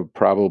 I would have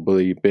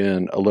probably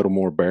been a little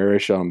more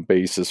bearish on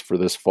basis for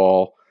this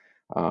fall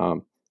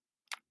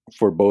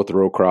for both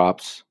row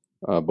crops,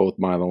 both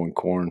milo and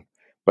corn.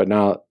 But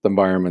now the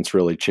environment's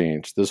really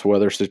changed. This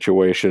weather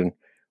situation,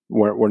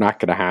 we're not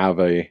going to have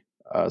a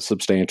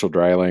substantial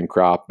dryland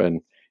crop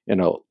in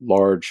a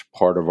large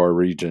part of our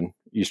region,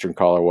 eastern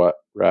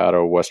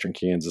Colorado, western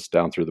Kansas,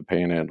 down through the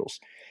panhandles.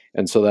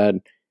 And so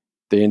then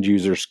the end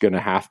user's going to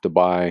have to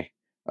buy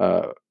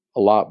a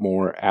lot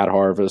more at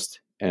harvest,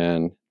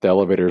 and the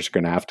elevator's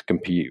going to have to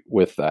compete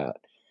with that.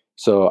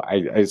 So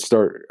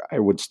I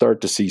would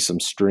start to see some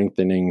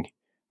strengthening.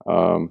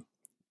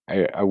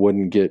 I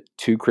wouldn't get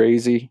too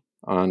crazy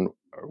on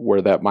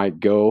where that might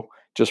go,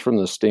 just from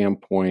the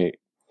standpoint,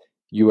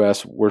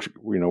 U.S.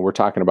 we're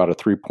talking about a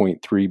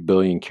 3.3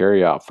 billion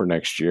carryout for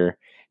next year,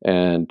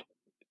 and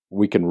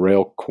we can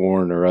rail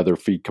corn or other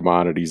feed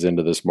commodities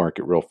into this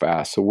market real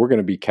fast. So we're going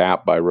to be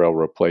capped by rail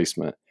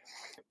replacement.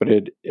 But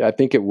I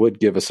think it would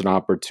give us an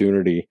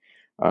opportunity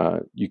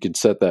You could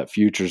set that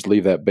futures,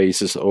 leave that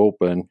basis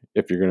open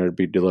if you're going to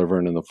be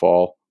delivering in the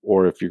fall,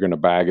 or if you're going to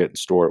bag it and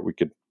store it, we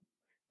could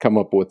come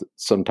up with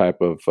some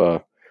type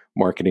of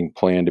marketing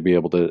plan to be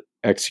able to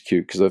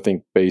execute, because I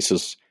think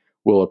basis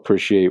will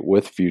appreciate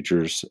with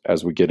futures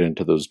as we get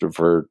into those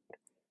deferred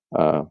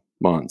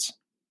months.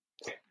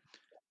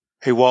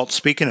 Hey, Walt,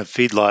 speaking of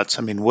feedlots,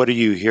 I mean, what are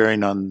you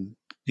hearing on,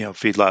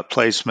 feedlot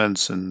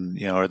placements,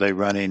 and, are they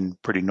running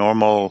pretty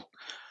normal?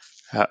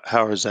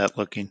 How is that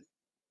looking?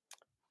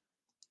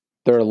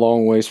 They're a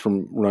long ways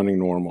from running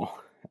normal.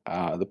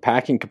 The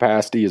packing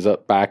capacity is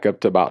back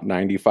up to about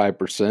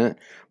 95%,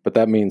 but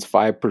that means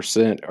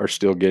 5% are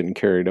still getting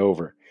carried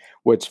over,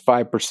 which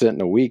 5% in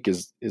a week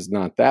is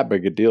not that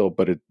big a deal,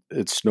 but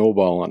it's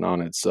snowballing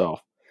on itself.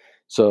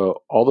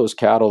 So all those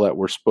cattle that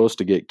were supposed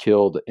to get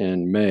killed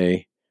in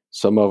May,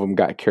 some of them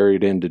got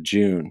carried into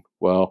June.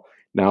 Well,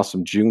 now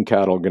some June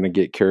cattle are going to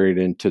get carried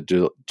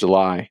into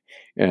July,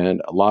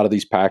 and a lot of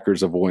these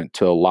packers have went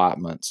to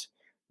allotments.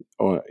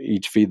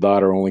 Each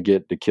feedlotter only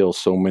get to kill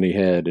so many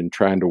head and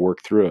trying to work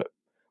through it.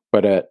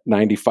 But at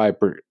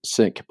 95%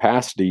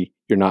 capacity,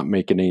 you're not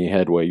making any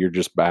headway. You're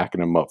just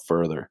backing them up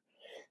further.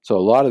 So a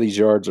lot of these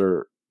yards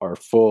are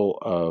full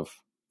of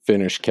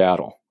finished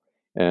cattle,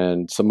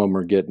 and some of them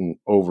are getting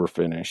over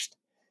finished.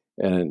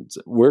 And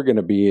we're going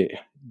to be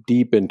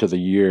deep into the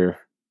year,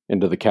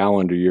 into the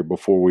calendar year,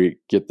 before we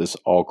get this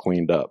all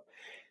cleaned up.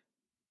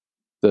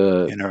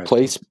 The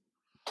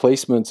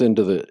placements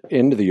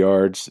into the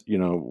yards,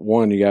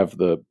 one, you have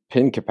the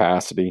pen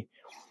capacity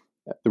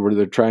where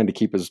they're trying to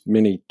keep as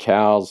many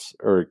cows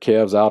or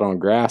calves out on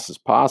grass as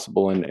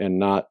possible and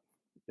not,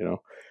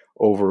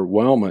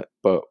 overwhelm it.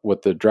 But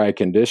with the dry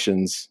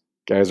conditions,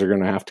 guys are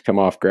going to have to come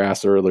off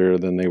grass earlier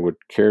than they would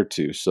care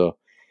to. So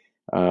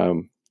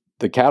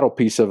the cattle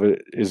piece of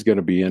it is going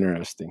to be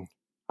interesting.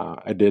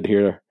 I did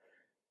hear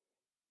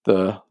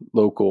the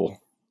local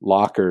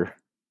locker,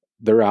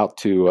 they're out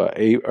to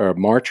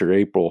March or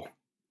April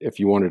if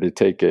you wanted to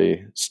take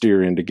a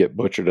steer in to get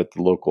butchered at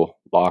the local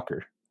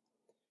locker.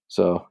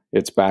 So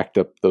it's backed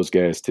up those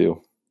guys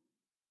too.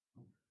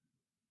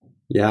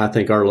 Yeah, I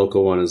think our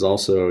local one is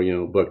also,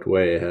 booked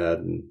way ahead.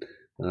 And,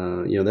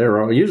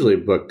 they're usually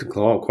booked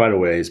quite a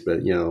ways, but,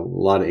 a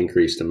lot of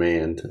increased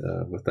demand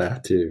with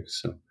that too.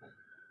 So,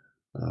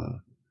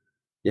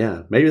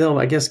 yeah, maybe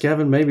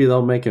Kevin, maybe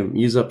they'll make them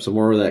use up some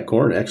more of that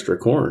corn, extra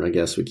corn. I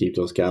guess we keep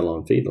those cattle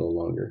on feed a little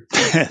longer.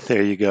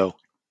 There you go.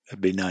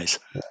 That'd be nice.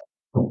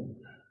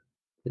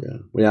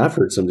 Yeah, I've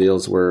heard some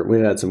deals where we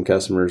had some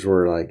customers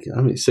where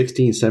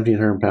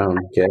 1,700 pound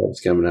calves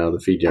coming out of the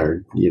feed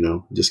yard,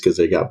 just because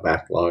they got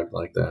backlogged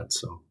like that.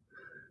 So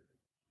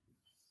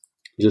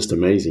just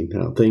amazing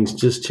how things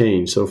just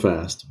change so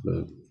fast.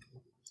 But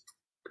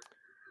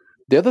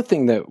the other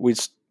thing that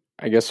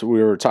I guess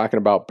we were talking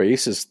about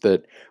basis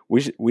that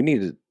we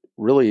need to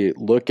really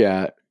look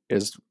at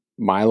is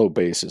milo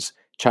basis.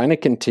 China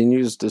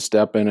continues to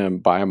step in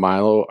and buy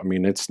milo. I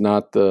mean, it's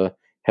not the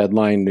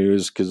headline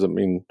news because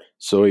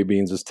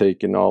soybeans is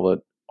taking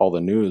all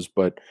the news,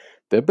 but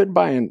they've been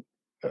buying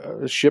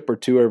a ship or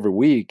two every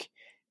week,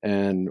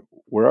 and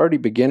we're already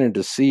beginning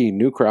to see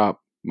new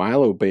crop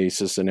milo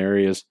basis in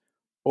areas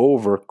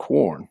over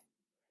corn.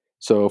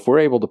 So if we're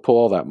able to pull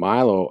all that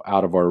milo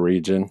out of our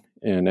region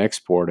and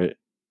export it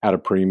at a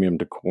premium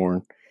to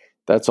corn,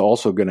 that's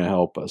also going to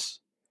help us.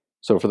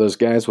 So for those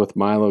guys with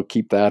milo,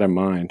 keep that in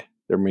mind.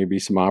 There may be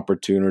some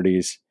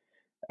opportunities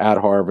at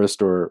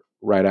harvest or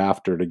right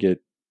after to get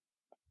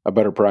a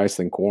better price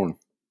than corn.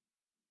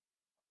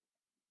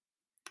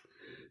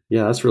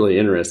 Yeah, that's really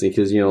interesting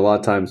because, a lot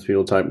of times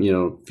people type,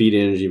 feed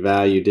energy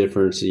value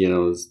difference, I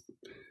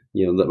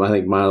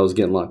think milo's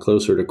getting a lot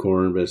closer to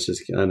corn, but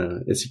it's kind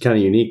of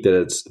unique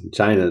that it's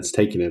China that's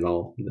taking it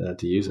all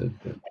to use it.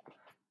 But.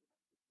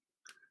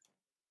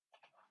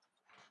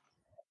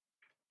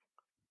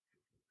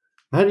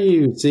 How do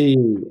you see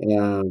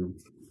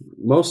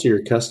most of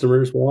your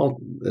customers,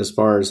 Walt, as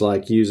far as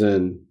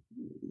using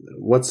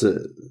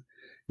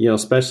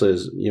especially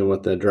as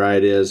what the dry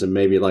it is, and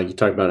maybe you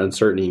talk about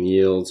uncertainty in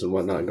yields and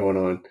whatnot going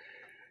on.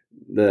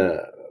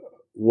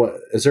 What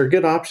is there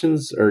good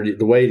options or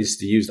the way is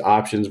to use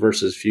options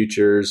versus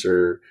futures,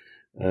 or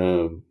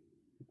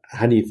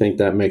how do you think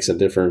that makes a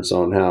difference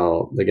on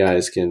how the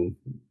gals can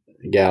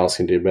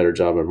do a better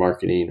job of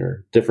marketing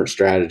or different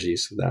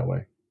strategies that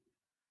way?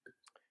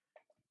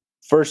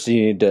 First,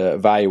 you need to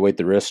evaluate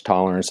the risk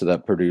tolerance of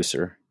that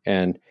producer,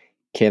 and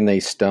can they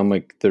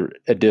stomach the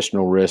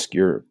additional risk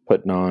you're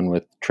putting on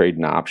with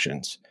trading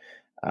options?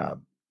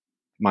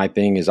 My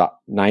thing is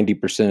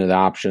 90% of the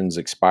options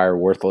expire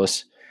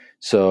worthless,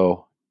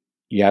 so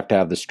you have to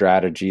have the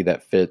strategy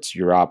that fits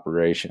your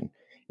operation.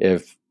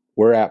 If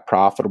we're at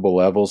profitable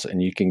levels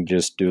and you can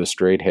just do a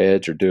straight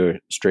hedge or do a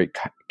straight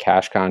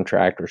cash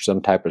contract or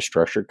some type of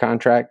structured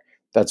contract,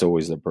 that's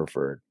always the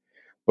preferred.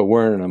 But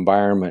we're in an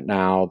environment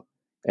now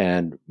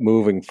and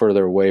moving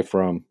further away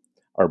from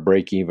our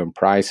break-even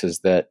prices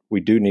that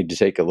we do need to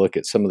take a look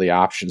at some of the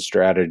option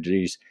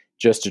strategies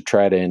just to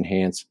try to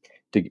enhance,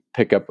 to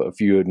pick up a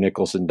few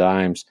nickels and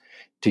dimes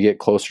to get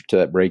closer to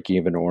that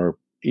break-even or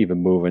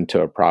even move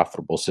into a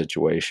profitable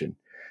situation.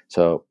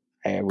 So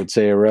I would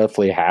say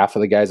roughly half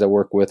of the guys I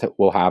work with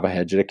will have a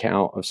hedged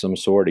account of some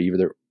sort,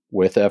 either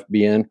with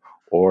FBN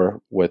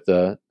or with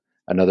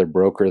another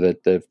broker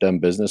that they've done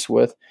business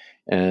with.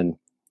 And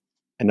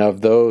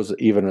of those,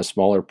 even a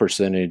smaller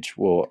percentage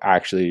will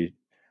actually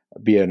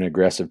be an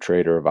aggressive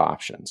trader of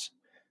options.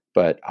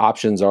 But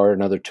options are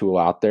another tool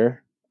out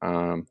there.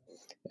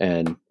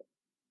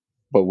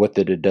 But with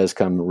it does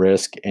come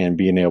risk, and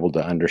being able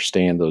to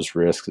understand those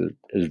risks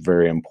is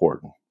very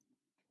important.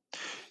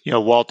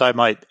 Walt, I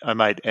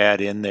might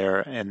add in there,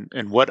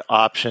 and what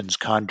options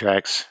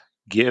contracts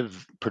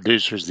give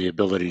producers the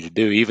ability to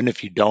do, even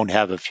if you don't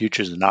have a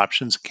futures and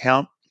options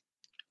account,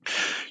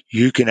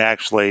 you can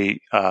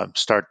actually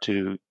start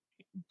to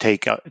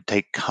take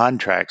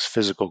contracts,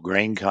 physical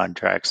grain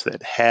contracts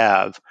that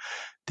have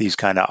these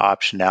kind of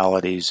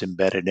optionalities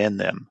embedded in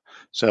them.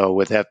 So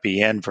with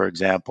FBN, for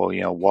example,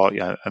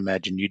 Walt, I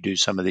imagine you do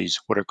some of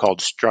these what are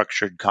called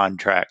structured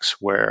contracts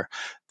where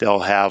they'll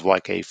have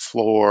like a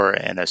floor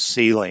and a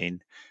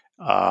ceiling.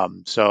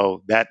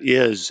 So that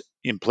is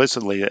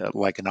implicitly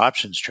like an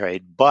options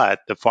trade, but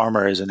the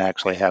farmer isn't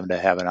actually having to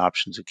have an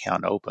options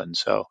account open.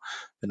 So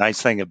the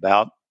nice thing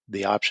about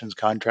the options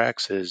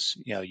contracts is,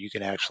 you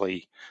can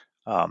actually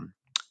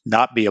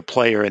not be a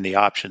player in the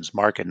options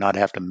market, not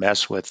have to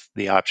mess with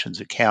the options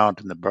account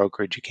and the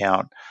brokerage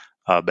account,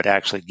 but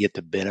actually get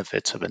the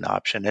benefits of an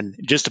option. And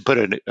just to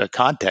put a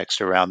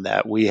context around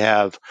that, we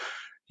have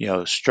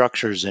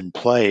structures in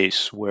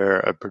place where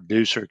a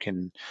producer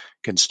can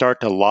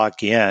start to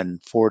lock in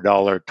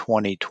 $4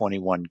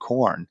 2021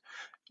 corn,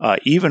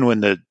 even when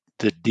the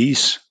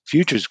DEES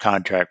futures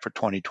contract for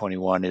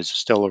 2021 is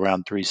still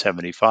around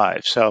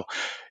 375. So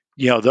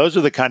those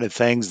are the kind of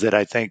things that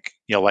I think,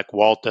 like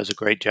Walt does a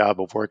great job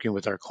of working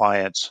with our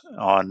clients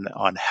on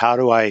how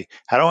do I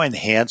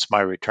enhance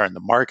my return?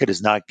 The market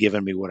is not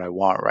giving me what I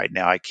want right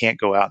now. I can't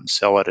go out and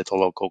sell it at the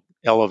local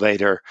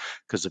elevator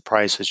because the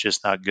price is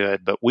just not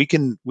good. But we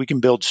can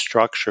build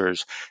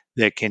structures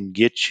that can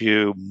get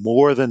you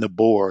more than the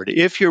board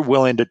if you're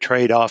willing to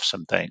trade off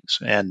some things.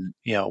 And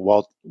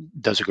Walt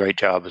does a great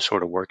job of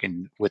sort of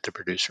working with the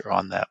producer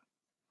on that.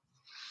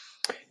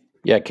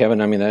 Yeah,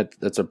 Kevin, I mean,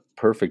 that's a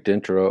perfect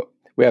intro.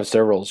 We have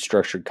several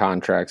structured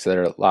contracts that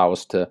allow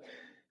us to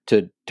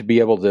be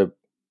able to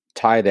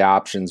tie the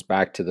options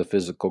back to the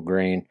physical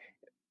grain,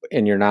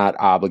 and you're not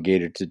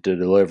obligated to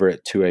deliver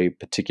it to a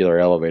particular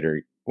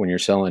elevator. When you're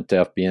selling it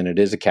to FBN, it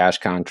is a cash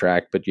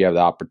contract, but you have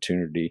the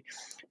opportunity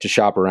to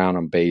shop around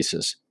on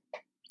basis.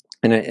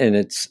 And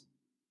it's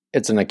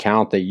an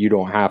account that you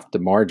don't have to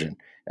margin.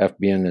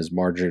 FBN is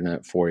margining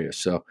it for you.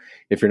 So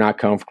if you're not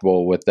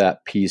comfortable with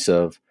that piece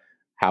of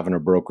having a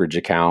brokerage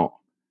account,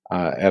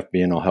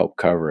 FBN will help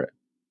cover it.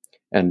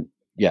 And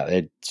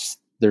yeah,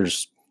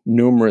 there's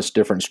numerous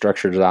different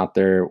structures out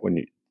there.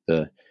 When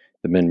the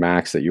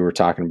min-max that you were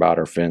talking about,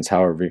 or fins,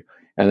 however,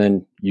 and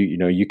then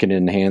you can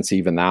enhance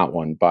even that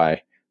one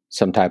by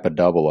some type of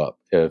double up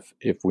if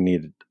we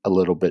need a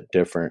little bit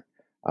different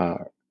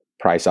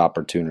price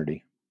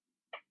opportunity.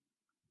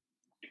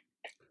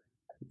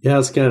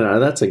 Yeah,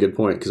 that's a good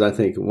point, because I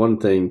think one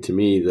thing to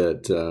me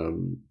that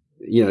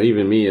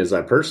even me, as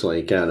I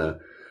personally kind of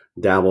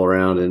dabble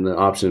around in the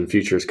option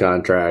futures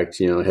contract,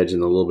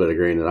 hedging a little bit of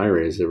grain that I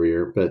raise every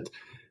year. But,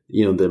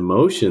 the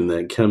emotion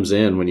that comes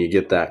in when you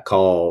get that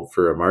call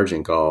for a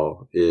margin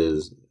call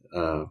is,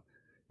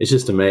 it's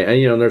just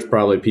amazing. There's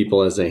probably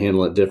people as they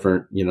handle it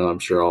different. I'm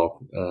sure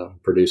all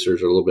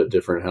producers are a little bit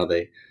different how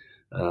they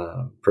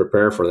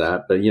prepare for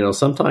that. But,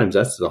 sometimes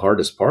that's the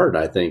hardest part,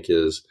 I think,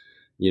 is,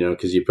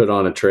 because you put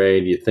on a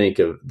trade, you think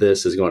of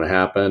this is going to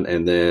happen,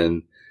 and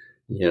then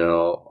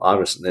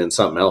obviously then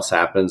something else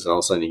happens, and all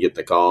of a sudden you get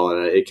the call,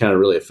 and it kind of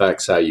really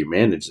affects how you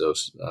manage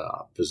those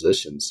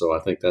positions. So I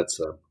think that's,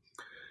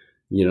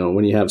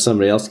 when you have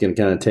somebody else can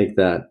kind of take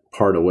that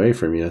part away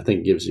from you, I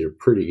think it gives you a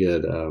pretty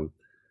good, a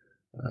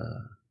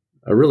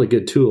really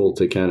good tool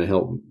to kind of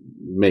help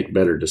make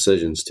better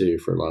decisions too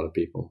for a lot of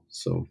people.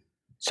 So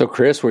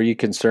Chris, were you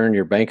concerned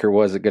your banker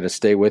wasn't going to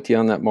stay with you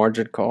on that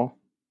margin call?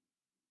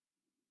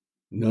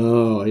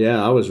 No,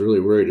 yeah, I was really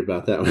worried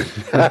about that one.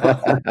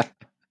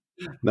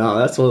 No,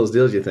 that's one of those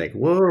deals you think,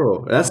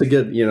 whoa, that's a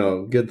good,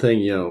 good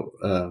thing,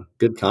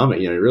 good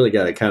comment. You really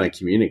got to kind of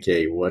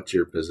communicate what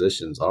your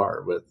positions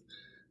are with,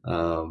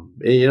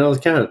 it's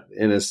kind of,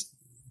 and it's,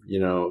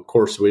 of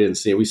course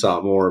we saw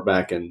it more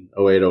back in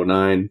 08,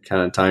 09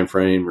 kind of time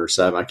frame, or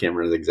 7. I can't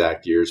remember the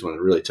exact years when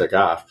it really took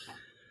off.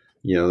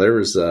 There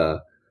was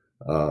a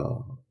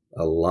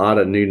lot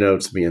of new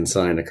notes being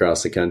signed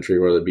across the country,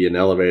 whether it be in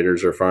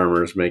elevators or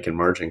farmers making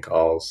margin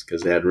calls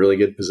because they had really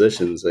good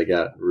positions. They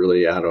got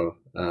really out of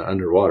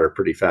underwater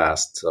pretty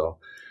fast. So,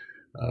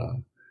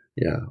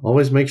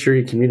 always make sure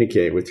you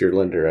communicate with your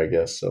lender, I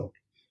guess. So,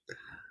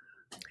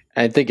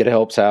 I think it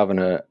helps having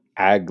a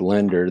ag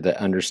lender that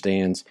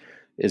understands,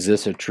 is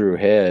this a true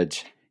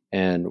hedge,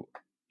 and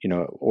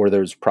or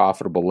there's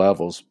profitable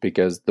levels,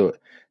 because the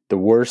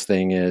worst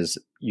thing is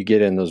you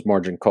get in those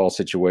margin call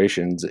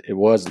situations. It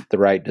wasn't the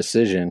right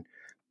decision,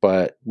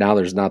 but now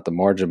there's not the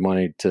margin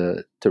money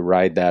to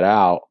ride that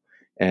out,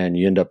 and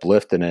you end up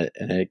lifting it,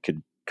 and it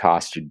could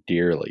cost you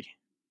dearly.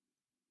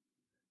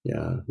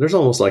 Yeah, there's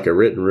almost like a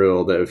written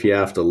rule that if you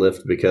have to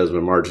lift because of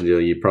a margin deal,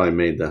 you probably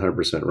made the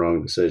 100%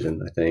 wrong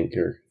decision, I think,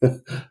 or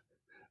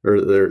or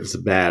it's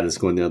bad, it's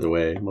going the other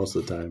way most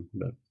of the time.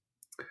 But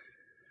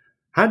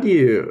how do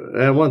you,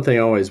 one thing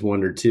I always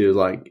wondered too,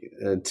 like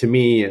to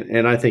me,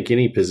 and I think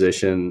any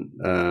position,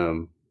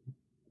 and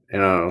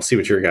I'll see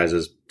what your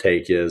guys'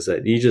 take is,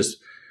 that you just,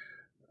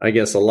 I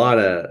guess a lot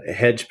of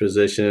hedge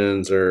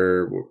positions,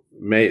 or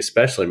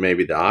especially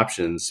maybe the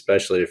options,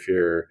 especially if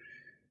you're,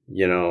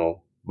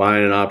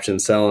 buying an option,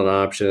 selling an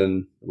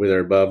option,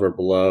 whether above or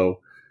below.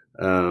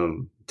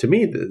 To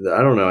me,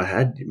 I don't know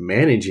how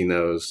managing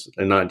those,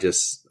 and not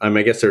just, I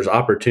guess there's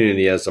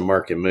opportunity as the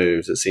market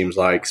moves. It seems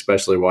like,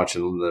 especially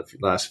watching the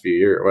last few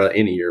years, or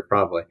any year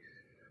probably.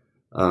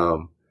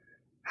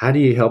 How do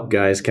you help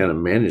guys kind of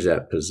manage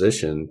that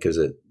position? Because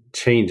it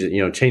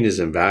changes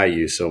in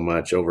value so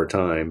much over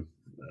time.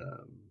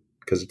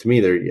 Because to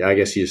me, I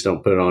guess you just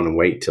don't put it on and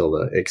wait till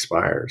it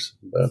expires.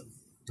 But I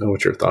don't know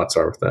what your thoughts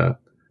are with that.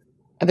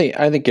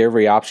 I think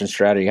every option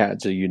strategy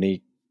has a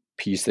unique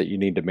piece that you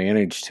need to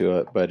manage to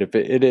it. But if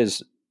it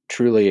is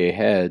truly a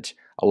hedge,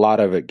 a lot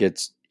of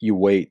it you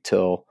wait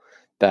till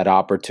that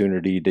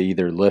opportunity to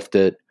either lift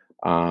it,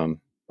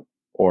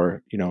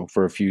 or,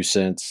 for a few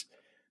cents,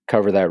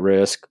 cover that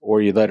risk,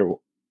 or you let it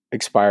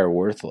expire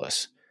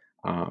worthless.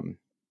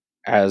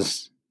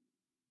 As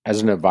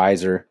an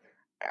advisor,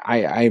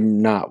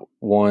 I'm not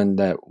one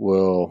that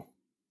will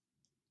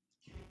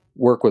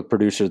work with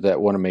producers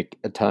that want to make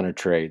a ton of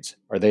trades.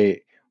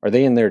 Are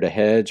they in there to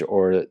hedge,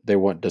 or they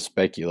want to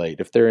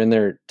speculate? If they're in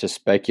there to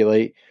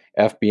speculate,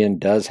 FBN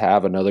does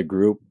have another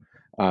group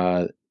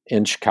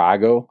in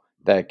Chicago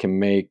that can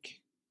make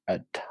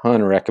a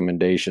ton of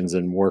recommendations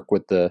and work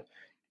with the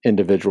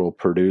individual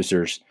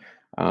producers,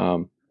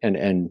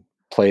 and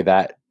play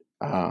that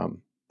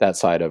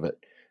side of it.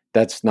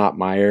 That's not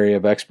my area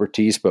of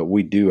expertise, but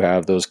we do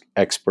have those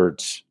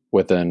experts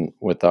within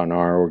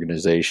our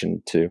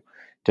organization to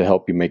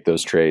help you make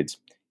those trades.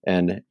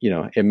 And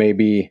it may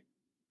be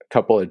a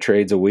couple of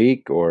trades a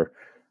week, or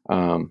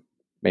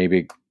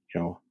maybe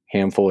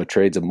handful of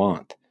trades a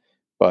month,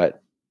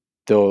 but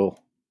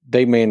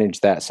they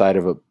manage that side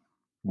of it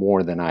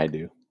more than I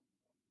do.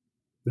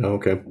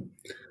 Okay.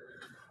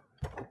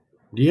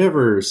 Do you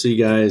ever see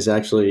guys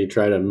actually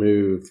try to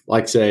move,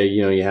 like say,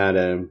 you had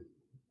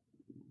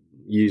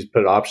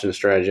put option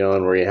strategy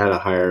on where you had to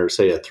hire,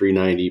 say, a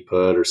 390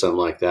 put or something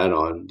like that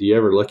on? Do you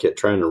ever look at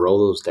trying to roll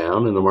those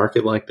down in a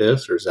market like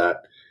this, or is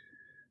that,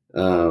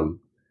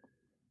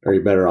 are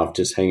you better off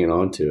just hanging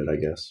on to it, I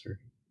guess?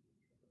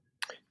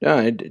 No,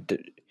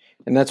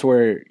 and that's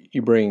where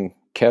you bring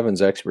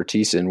Kevin's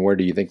expertise in. Where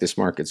do you think this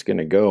market's going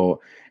to go?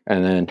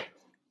 And then,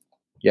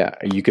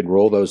 you could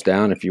roll those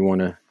down if you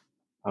want to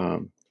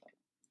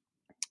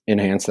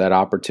enhance that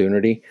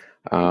opportunity.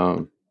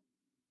 I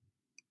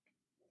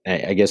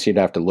guess you'd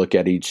have to look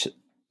at each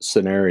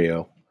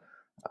scenario.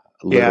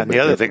 And the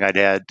other thing I'd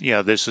add,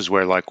 this is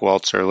where, like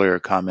Walt's earlier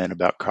comment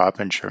about crop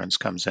insurance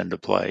comes into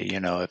play.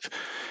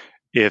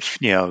 If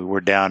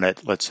we're down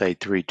at, let's say,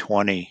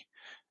 320,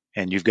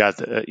 and you've got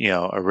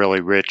a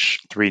really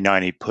rich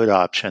 390 put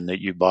option that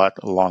you bought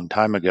a long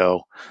time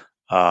ago,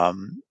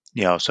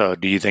 so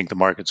do you think the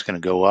market's going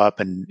to go up,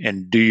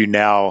 and do you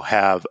now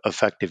have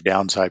effective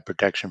downside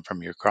protection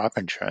from your crop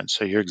insurance?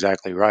 So you're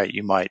exactly right.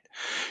 You might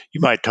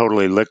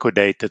totally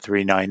liquidate the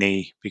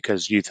 390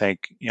 because you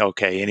think,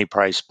 okay, any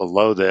price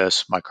below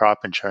this, my crop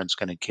insurance is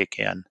going to kick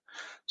in.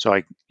 So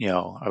I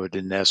would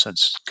in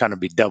essence kind of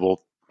be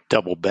double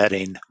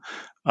betting,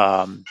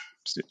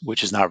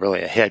 which is not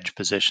really a hedge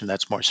position.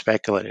 That's more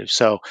speculative.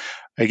 So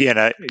again,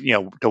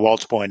 to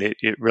Walt's point,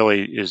 it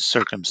really is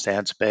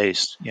circumstance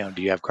based.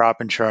 Do you have crop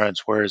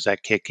insurance? Where does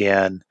that kick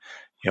in?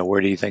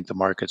 Where do you think the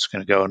market's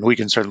going to go? And we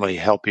can certainly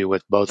help you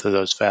with both of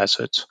those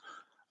facets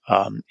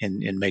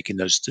in making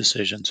those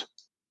decisions.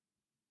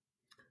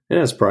 And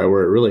that's probably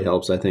where it really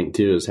helps, I think,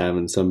 too, is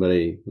having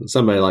somebody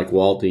like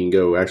Walt you can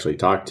go actually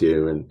talk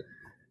to and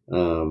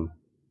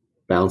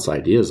bounce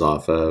ideas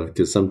off of.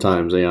 Because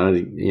sometimes, I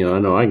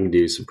know I can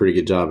do some pretty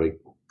good job of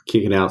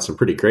kicking out some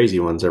pretty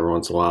crazy ones every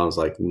once in a while. I was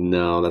like,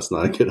 no, that's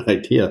not a good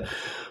idea.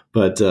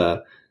 But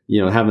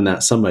having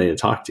that somebody to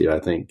talk to,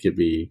 I think, could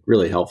be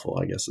really helpful,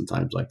 I guess, in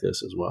times like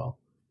this as well.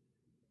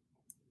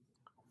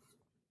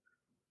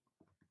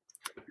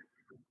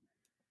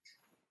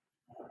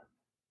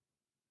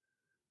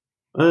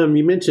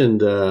 You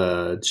mentioned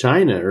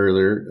China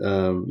earlier,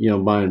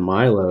 buying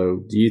milo.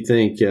 Do you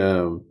think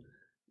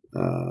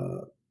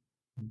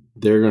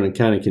they're going to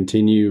kind of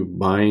continue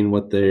buying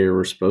what they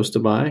were supposed to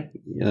buy,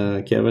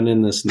 Kevin,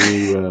 in this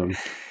new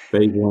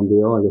phase one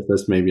deal? I guess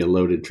that's maybe a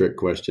loaded trick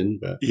question,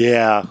 but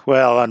yeah,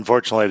 well,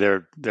 unfortunately,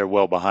 they're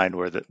well behind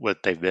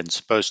what they've been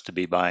supposed to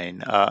be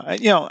buying.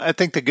 I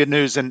think the good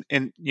news, and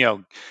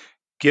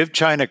give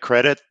China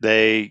credit.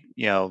 They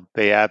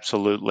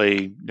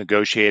absolutely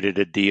negotiated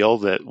a deal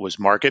that was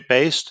market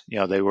based.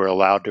 They were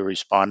allowed to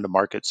respond to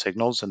market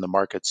signals, and the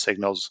market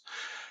signals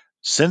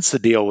since the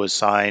deal was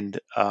signed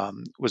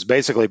was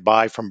basically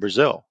buy from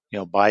Brazil,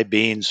 buy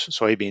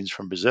soybeans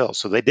from Brazil.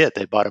 So they did.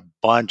 They bought a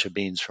bunch of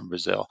beans from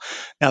Brazil.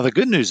 Now, the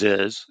good news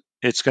is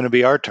it's going to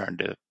be our turn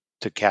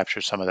to capture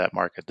some of that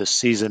market. The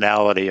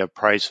seasonality of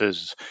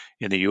prices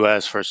in the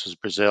U.S. versus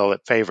Brazil,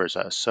 it favors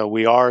us. So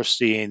we are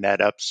seeing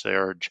that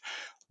upsurge.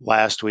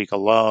 Last week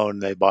alone,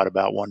 they bought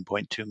about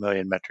 1.2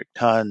 million metric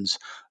tons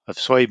of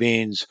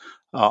soybeans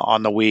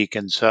on the week.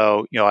 And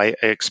so, I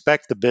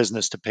expect the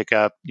business to pick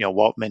up.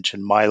 Walt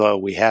mentioned Milo.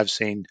 We have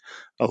seen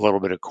a little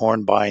bit of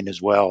corn buying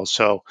as well.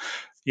 So,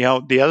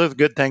 the other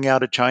good thing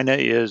out of China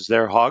is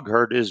their hog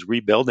herd is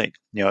rebuilding.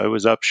 It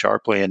was up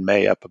sharply in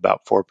May, up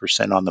about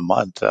 4% on the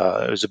month.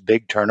 It was a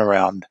big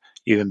turnaround,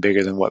 even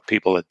bigger than what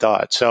people had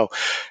thought. So,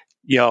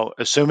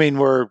 assuming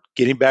we're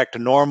getting back to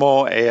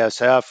normal,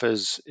 ASF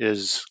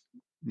is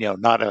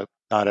not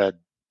a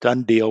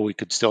done deal. We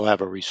could still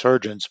have a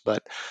resurgence,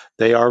 but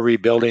they are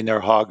rebuilding their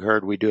hog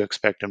herd. We do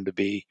expect them to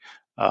be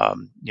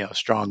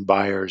strong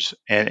buyers,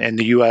 and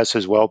the U.S.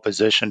 is well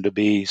positioned to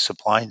be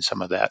supplying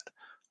some of that.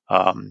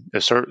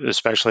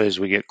 Especially as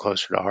we get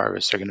closer to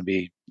harvest, they're going to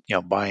be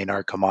buying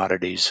our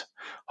commodities,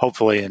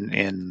 hopefully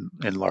in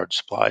large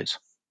supplies.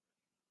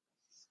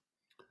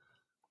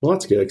 Well,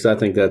 that's good because I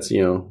think that's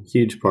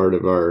huge part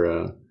of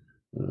our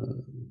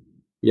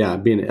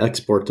being to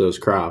export those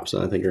crops.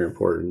 I think are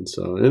important.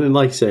 So, and then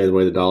like you say, the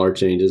way the dollar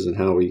changes and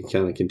how we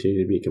kind of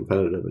continue to be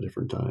competitive at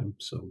different times.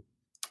 So,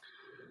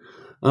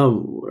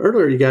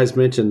 earlier you guys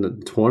mentioned the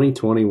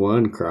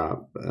 2021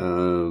 crop.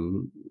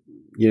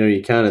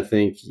 You kind of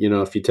think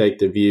if you take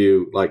the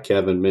view like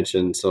Kevin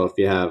mentioned, so if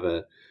you have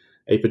a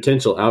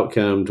potential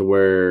outcome to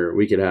where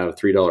we could have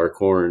 $3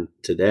 corn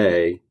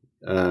today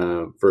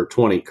for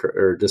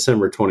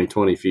December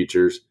 2020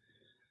 futures,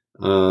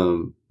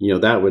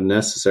 that would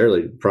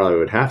necessarily probably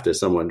would have to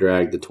somewhat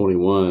drag the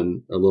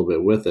 21 a little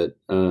bit with it.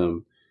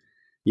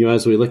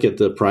 As we look at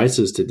the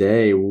prices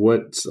today,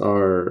 and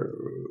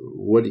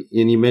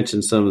you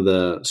mentioned some of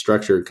the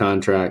structured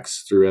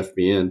contracts through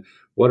FBN.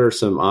 What are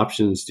some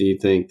options do you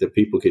think that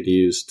people could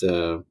use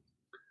to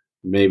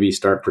maybe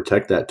start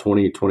protect that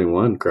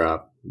 2021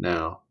 crop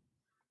now?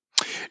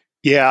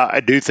 Yeah, I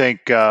do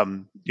think, at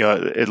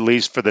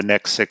least for the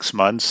next 6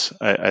 months,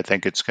 I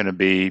think it's going to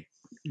be,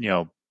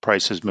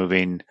 prices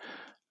moving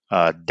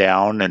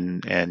down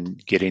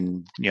and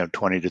getting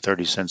 20 to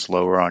 30 cents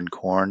lower on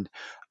corn.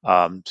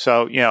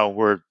 So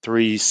we're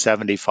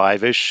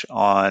 375-ish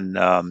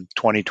on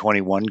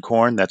 2021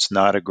 corn. That's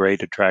not a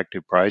great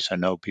attractive price. I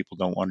know people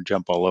don't want to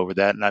jump all over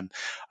that, and I'm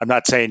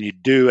not saying you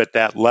do at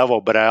that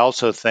level, but I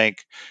also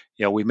think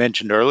we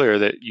mentioned earlier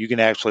that you can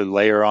actually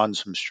layer on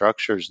some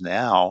structures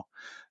now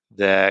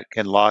that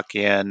can lock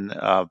in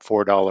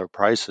 $4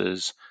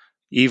 prices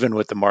even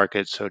with the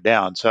market so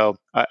down. So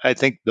I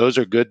think those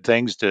are good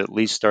things to at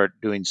least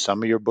start doing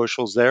some of your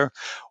bushels there.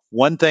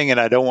 One thing, and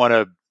I don't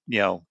want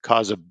to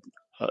cause a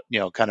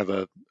kind of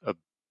a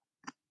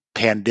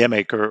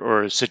pandemic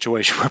or a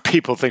situation where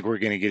people think we're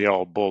going to get it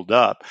all bulled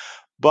up,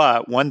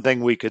 but one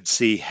thing we could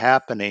see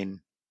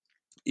happening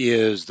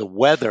is the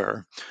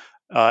weather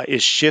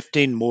is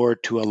shifting more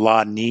to a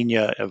La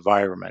Nina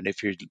environment.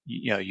 If you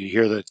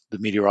hear the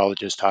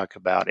meteorologists talk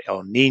about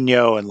El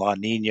Nino and La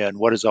Nina, and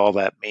what does all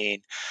that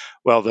mean?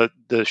 Well,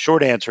 the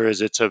short answer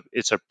is it's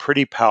a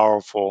pretty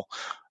powerful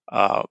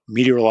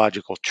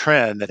meteorological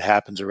trend that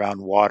happens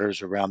around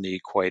waters around the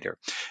equator.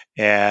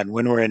 And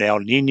when we're in El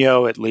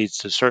Nino, it leads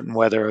to certain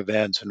weather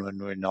events, and when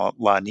we're in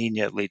La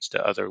Nina, it leads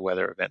to other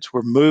weather events.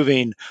 We're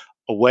moving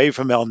away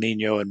from El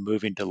Nino and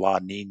moving to La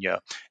Nina,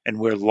 and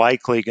we're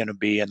likely going to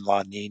be in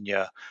La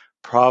Nina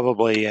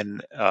probably in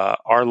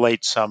our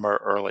late summer,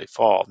 early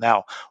fall.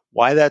 Now,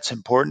 why that's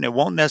important, it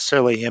won't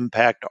necessarily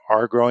impact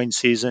our growing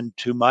season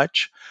too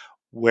much.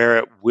 Where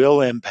it will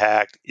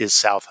impact is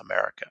South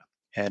America,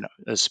 and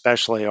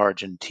especially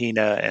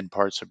Argentina and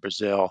parts of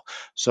Brazil.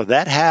 So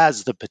that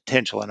has the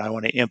potential, and I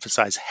want to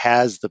emphasize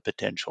has the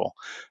potential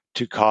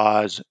to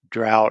cause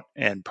drought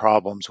and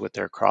problems with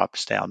their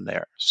crops down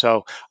there.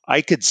 So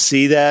I could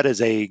see that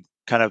as a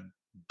kind of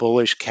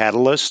bullish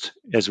catalyst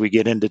as we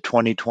get into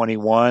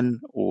 2021,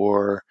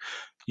 or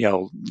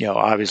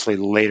obviously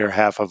the later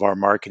half of our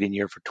marketing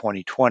year for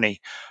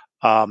 2020.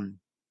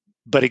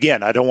 But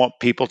again, I don't want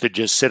people to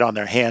just sit on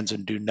their hands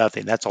and do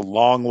nothing. That's a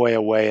long way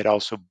away. It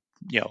also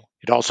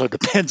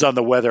depends on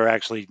the weather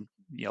actually,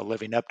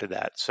 living up to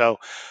that. So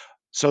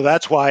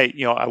that's why,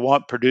 I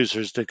want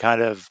producers to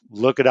kind of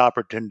look at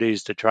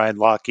opportunities to try and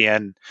lock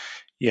in,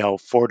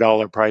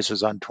 $4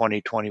 prices on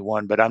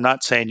 2021. But I'm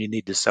not saying you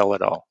need to sell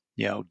it all.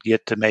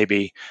 Get to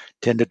maybe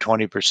 10 to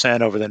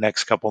 20% over the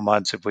next couple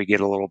months if we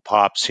get a little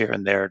pops here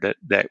and there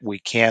that we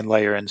can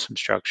layer in some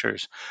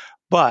structures.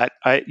 But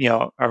I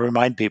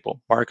remind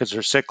people markets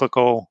are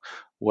cyclical,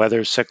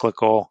 weather's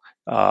cyclical,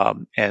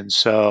 and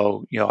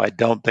so I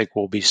don't think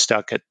we'll be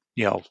stuck at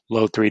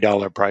low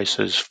 $3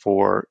 prices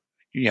for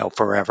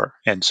forever.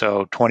 And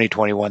so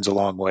 2021 is a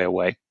long way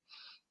away.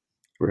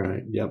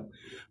 Right. Yep.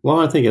 Well,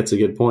 I think that's a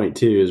good point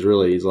too.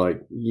 Is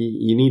like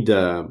you need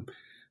to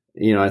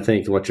I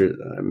think what you're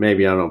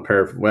maybe I don't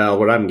well,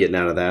 what I'm getting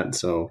out of that.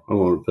 So I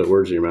won't put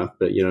words in your mouth,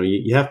 but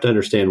you have to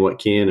understand what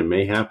can and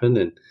may happen,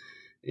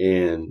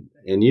 and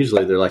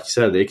usually they're like you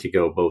said, they could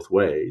go both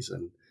ways,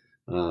 and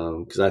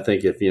because I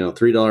think if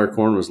 $3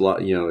 corn was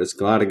it's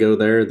got to go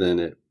there, then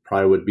it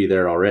probably would be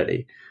there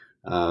already.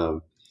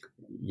 Um,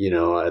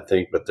 I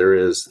think, but there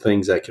is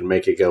things that can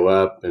make it go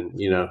up, and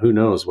who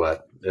knows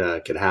what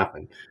could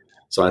happen.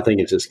 So I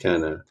think it's just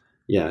kind of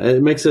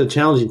it makes it a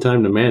challenging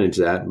time to manage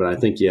that, but I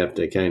think you have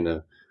to kind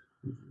of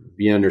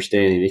be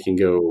understanding it can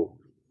go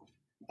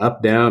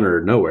up, down,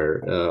 or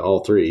nowhere,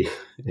 all three,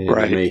 and it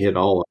Right. may hit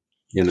all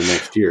in the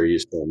next year. You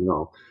just don't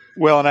know.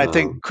 Well, and I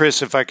think,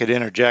 Chris, if I could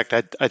interject,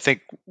 I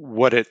think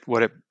what it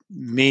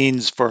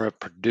means for a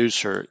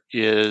producer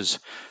is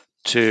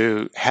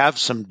to have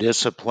some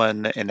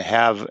discipline and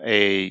have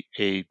a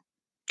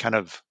kind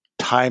of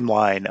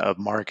timeline of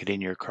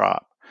marketing your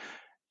crop.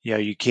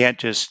 You can't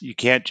just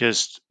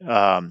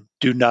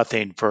do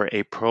nothing for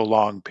a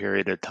prolonged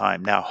period of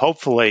time. Now,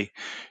 hopefully,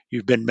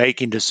 you've been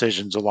making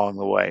decisions along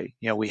the way.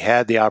 We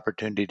had the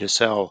opportunity to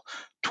sell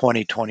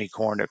 2020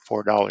 corn at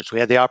 $4. We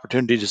had the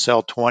opportunity to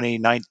sell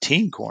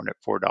 2019 corn at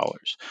 $4.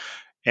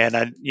 And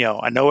I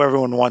know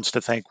everyone wants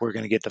to think we're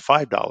going to get to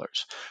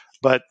 $5.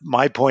 But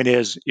my point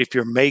is, if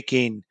you're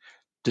making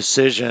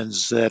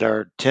decisions that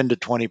are 10 to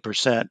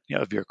 20%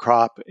 of your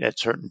crop at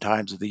certain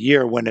times of the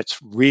year when it's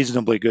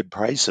reasonably good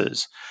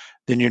prices,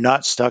 then you're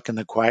not stuck in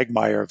the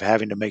quagmire of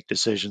having to make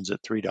decisions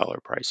at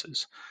 $3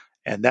 prices.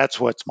 And that's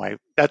what's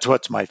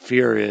my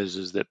fear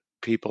is that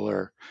people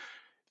are,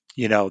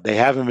 they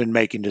haven't been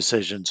making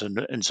decisions,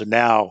 and so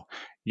now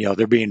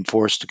they're being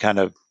forced to kind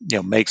of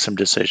make some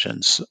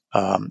decisions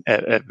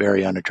at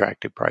very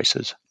unattractive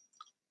prices.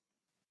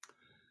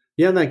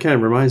 Yeah, that kind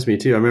of reminds me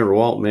too. I remember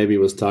Walt maybe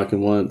was talking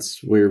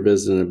once. We were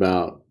visiting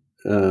about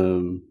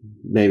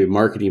maybe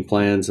marketing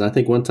plans, and I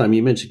think one time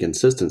you mentioned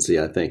consistency.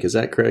 I think is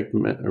that correct,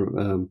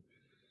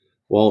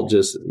 Walt?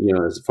 Just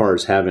as far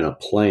as having a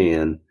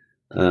plan,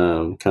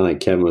 kind of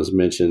like Kevin was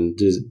mentioned.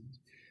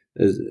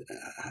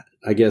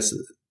 I guess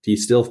do you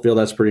still feel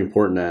that's pretty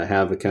important to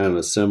have a kind of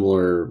a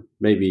similar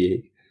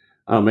maybe?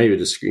 I'm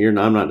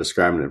not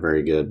describing it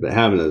very good, but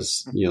having a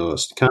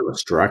kind of a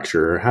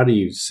structure. How do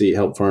you see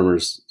help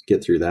farmers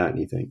get through that?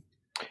 You think?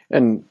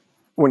 And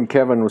when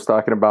Kevin was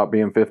talking about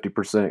being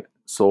 50%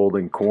 sold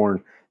in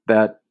corn,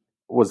 that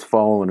was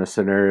following a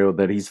scenario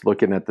that he's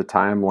looking at the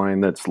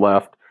timeline that's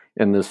left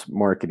in this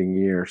marketing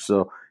year.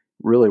 So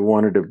really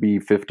wanted to be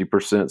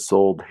 50%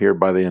 sold here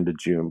by the end of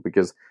June,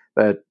 because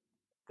that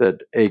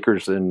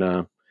acres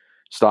and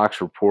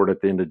stocks report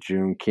at the end of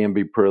June can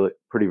be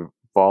pretty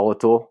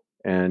volatile,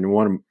 and you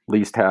want to at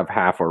least have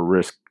half our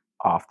risk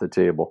off the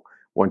table.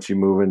 Once you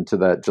move into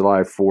that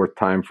July 4th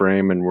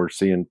timeframe, and we're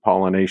seeing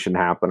pollination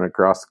happen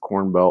across the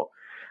Corn Belt,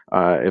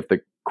 if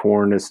the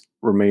corn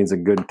remains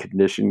in good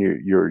condition,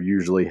 you're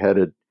usually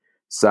headed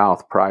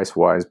south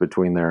price-wise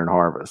between there and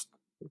harvest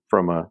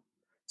from a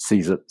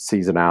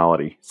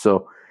seasonality.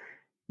 So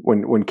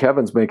when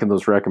Kevin's making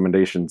those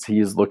recommendations, he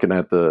is looking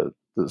at the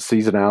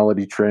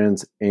seasonality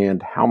trends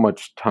and how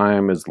much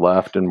time is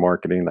left in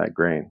marketing that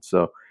grain.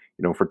 So,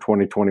 for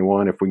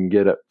 2021, if we can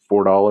get at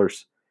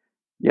 $4,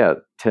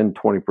 10,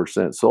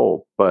 20%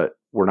 sold, but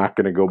we're not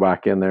going to go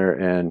back in there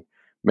and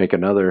make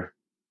another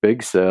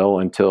big sale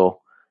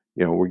until,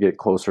 we get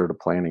closer to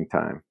planting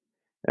time.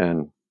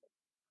 And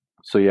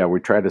so, we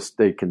try to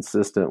stay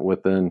consistent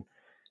within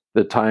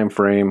the time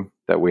frame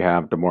that we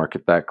have to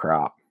market that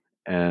crop.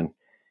 And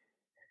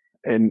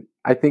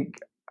I think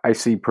I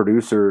see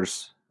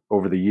producers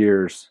over the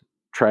years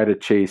try to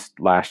chase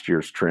last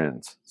year's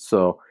trends.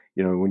 So,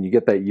 when you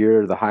get that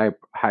year, the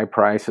high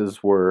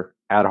prices were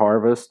at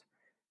harvest,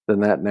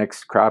 then that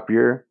next crop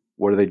year,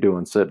 what are they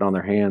doing? Sitting on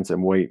their hands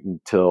and waiting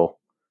till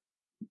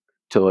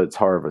it's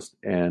harvest.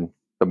 And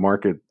the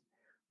market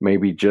may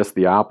be just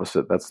the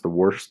opposite. That's the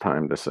worst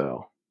time to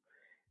sell.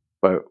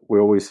 But we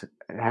always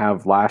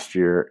have last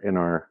year in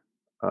our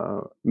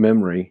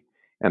memory,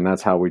 and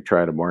that's how we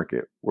try to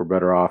market. We're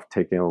better off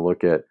taking a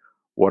look at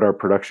what our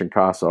production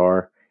costs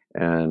are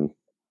and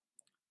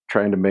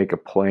trying to make a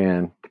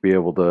plan to be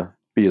able to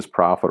be as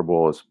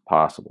profitable as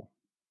possible.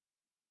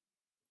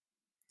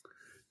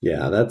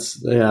 Yeah,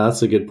 that's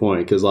a good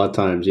point, because a lot of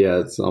times,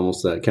 it's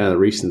almost that kind of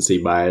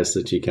recency bias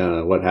that you kind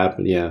of what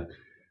happened.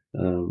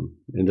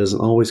 It doesn't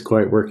always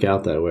quite work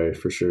out that way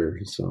for sure.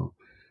 So,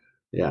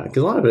 because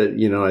a lot of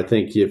it, I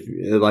think if,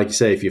 like you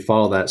say, if you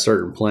follow that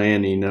certain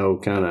plan,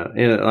 kind of,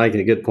 and like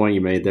a good point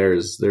you made there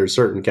is there's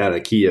certain kind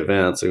of key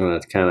events that are going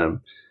to kind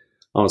of,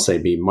 I won't say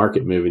be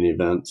market moving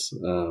events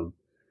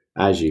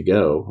as you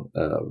go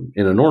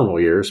in a normal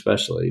year,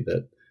 especially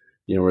that,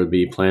 where it'd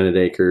be planted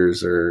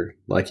acres or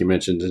like you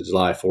mentioned, the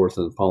July 4th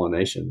and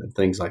pollination and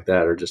things like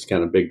that are just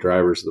kind of big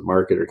drivers of the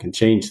market or can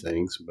change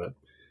things. But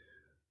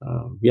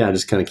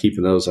just kind of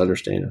keeping those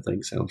understanding, I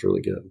think sounds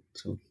really good.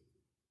 So.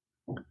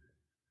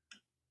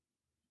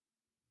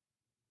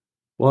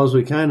 Well, as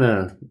we kind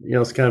of,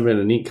 it's kind of been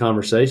a neat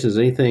conversation. Is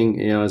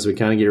anything, as we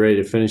kind of get ready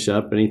to finish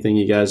up, anything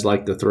you guys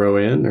like to throw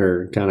in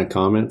or kind of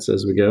comments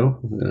as we go?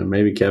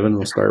 Maybe Kevin,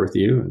 we'll start with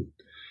you.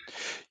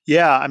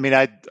 Yeah, I mean,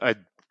 I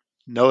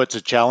know it's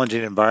a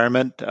challenging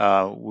environment.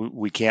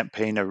 We can't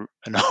paint an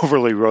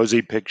overly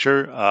rosy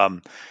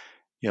picture.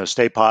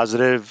 Stay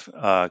positive,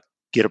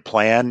 get a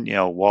plan.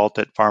 Walt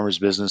at Farmers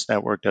Business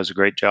Network does a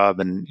great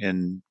job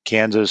in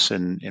Kansas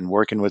and in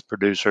working with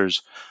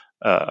producers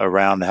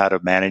around how to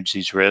manage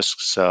these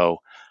risks. So,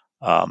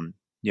 I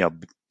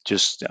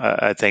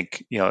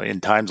think,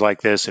 in times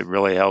like this, it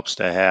really helps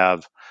to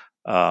have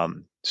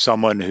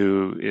someone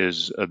who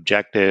is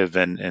objective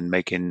and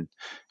making,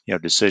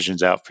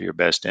 decisions out for your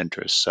best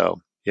interests. So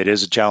it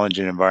is a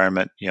challenging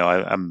environment.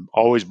 I'm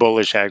always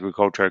bullish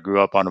agriculture. I grew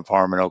up on a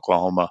farm in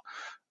Oklahoma.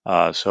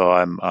 So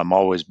I'm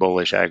always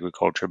bullish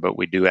agriculture, but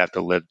we do have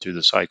to live through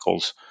the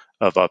cycles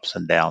of ups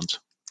and downs.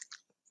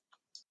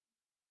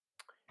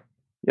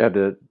 Yeah,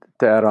 to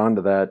add on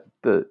to that,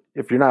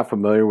 if you're not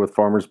familiar with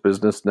Farmers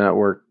Business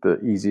Network,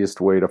 the easiest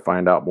way to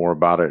find out more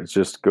about it is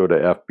just go to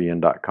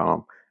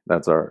fbn.com.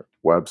 That's our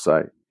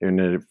website.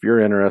 And if you're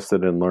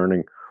interested in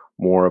learning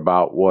more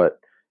about what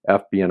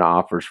FBN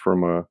offers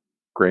from a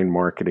grain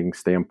marketing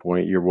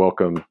standpoint, you're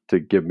welcome to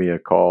give me a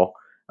call.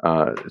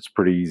 It's a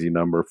pretty easy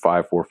number,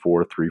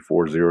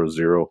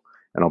 544-3400,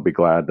 and I'll be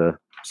glad to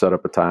set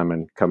up a time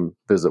and come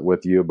visit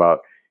with you about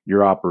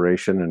your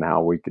operation and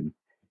how we can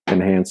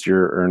enhance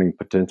your earning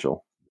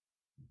potential.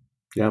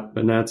 Yep,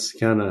 and that's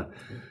kind of,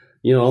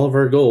 all of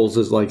our goals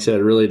is, like I said,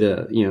 really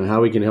to,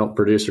 how we can help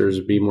producers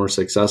be more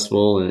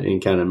successful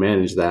and kind of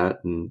manage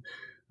that. And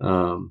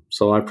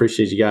so I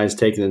appreciate you guys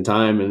taking the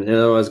time. And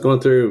I was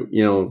going through,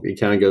 you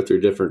kind of go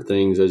through different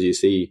things as you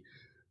see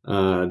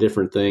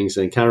different things,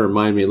 and kind of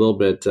remind me a little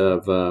bit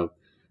of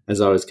as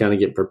I was kind of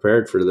getting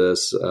prepared for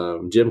this.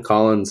 Jim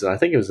Collins, I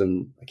think it was I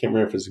can't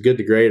remember if it was Good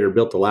to Great or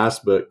Built to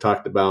Last book,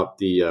 talked about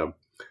the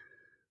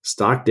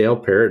Stockdale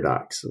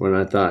paradox. When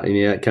I thought, and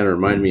it kind of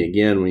reminded me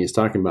again when he was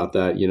talking about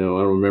that.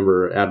 I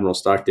remember Admiral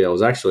Stockdale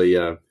was actually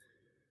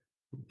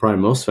probably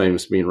most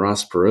famous being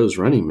Ross Perot's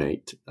running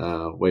mate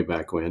way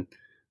back when.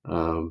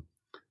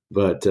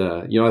 But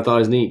I thought it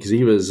was neat because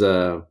he was,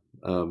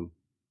 admiral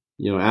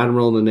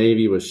in the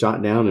Navy, was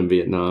shot down in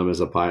Vietnam as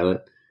a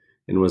pilot,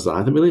 and was,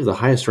 I believe, the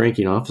highest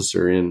ranking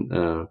officer in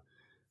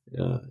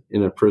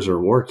a prisoner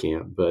of war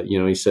camp. But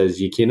he says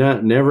you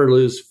cannot never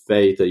lose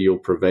faith that you'll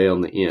prevail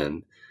in the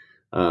end.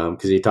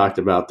 Because he talked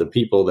about the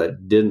people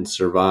that didn't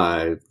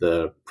survive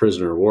the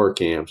prisoner of war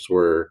camps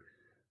were,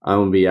 I'm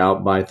going to be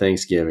out by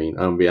Thanksgiving,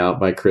 I'm going to be out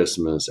by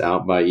Christmas,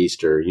 out by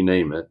Easter, you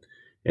name it.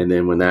 And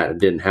then when that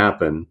didn't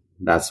happen,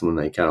 that's when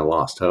they kind of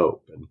lost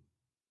hope. And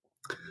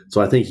so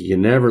I think you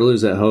can never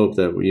lose that hope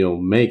that you'll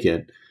make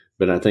it.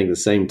 But I think at the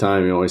same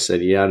time, he always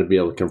said you got to be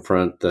able to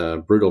confront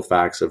the brutal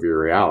facts of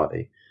your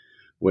reality,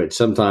 which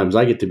sometimes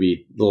I get to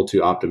be a little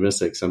too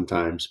optimistic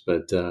sometimes,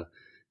 but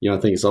I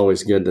think it's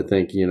always good to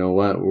think,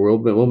 what,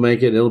 we'll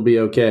make it, it'll be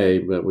okay.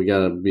 But we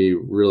got to be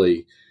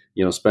really,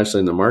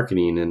 especially in the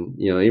marketing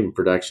and, even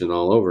production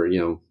all over,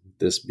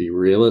 just be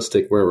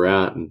realistic where we're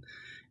at and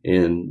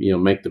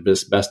make the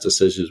best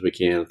decisions we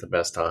can at the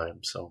best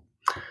time. So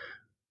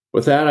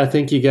with that, I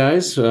thank you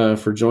guys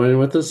for joining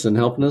with us and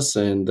helping us.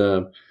 And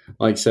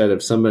like I said,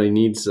 if somebody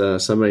needs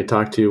somebody to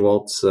talk to,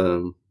 Walt's,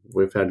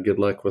 we've had good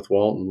luck with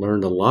Walt and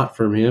learned a lot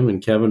from him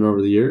and Kevin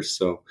over the years.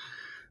 So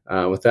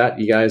with that,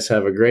 you guys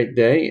have a great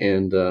day,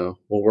 and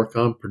we'll work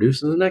on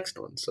producing the next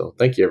one. So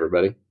thank you,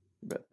 everybody.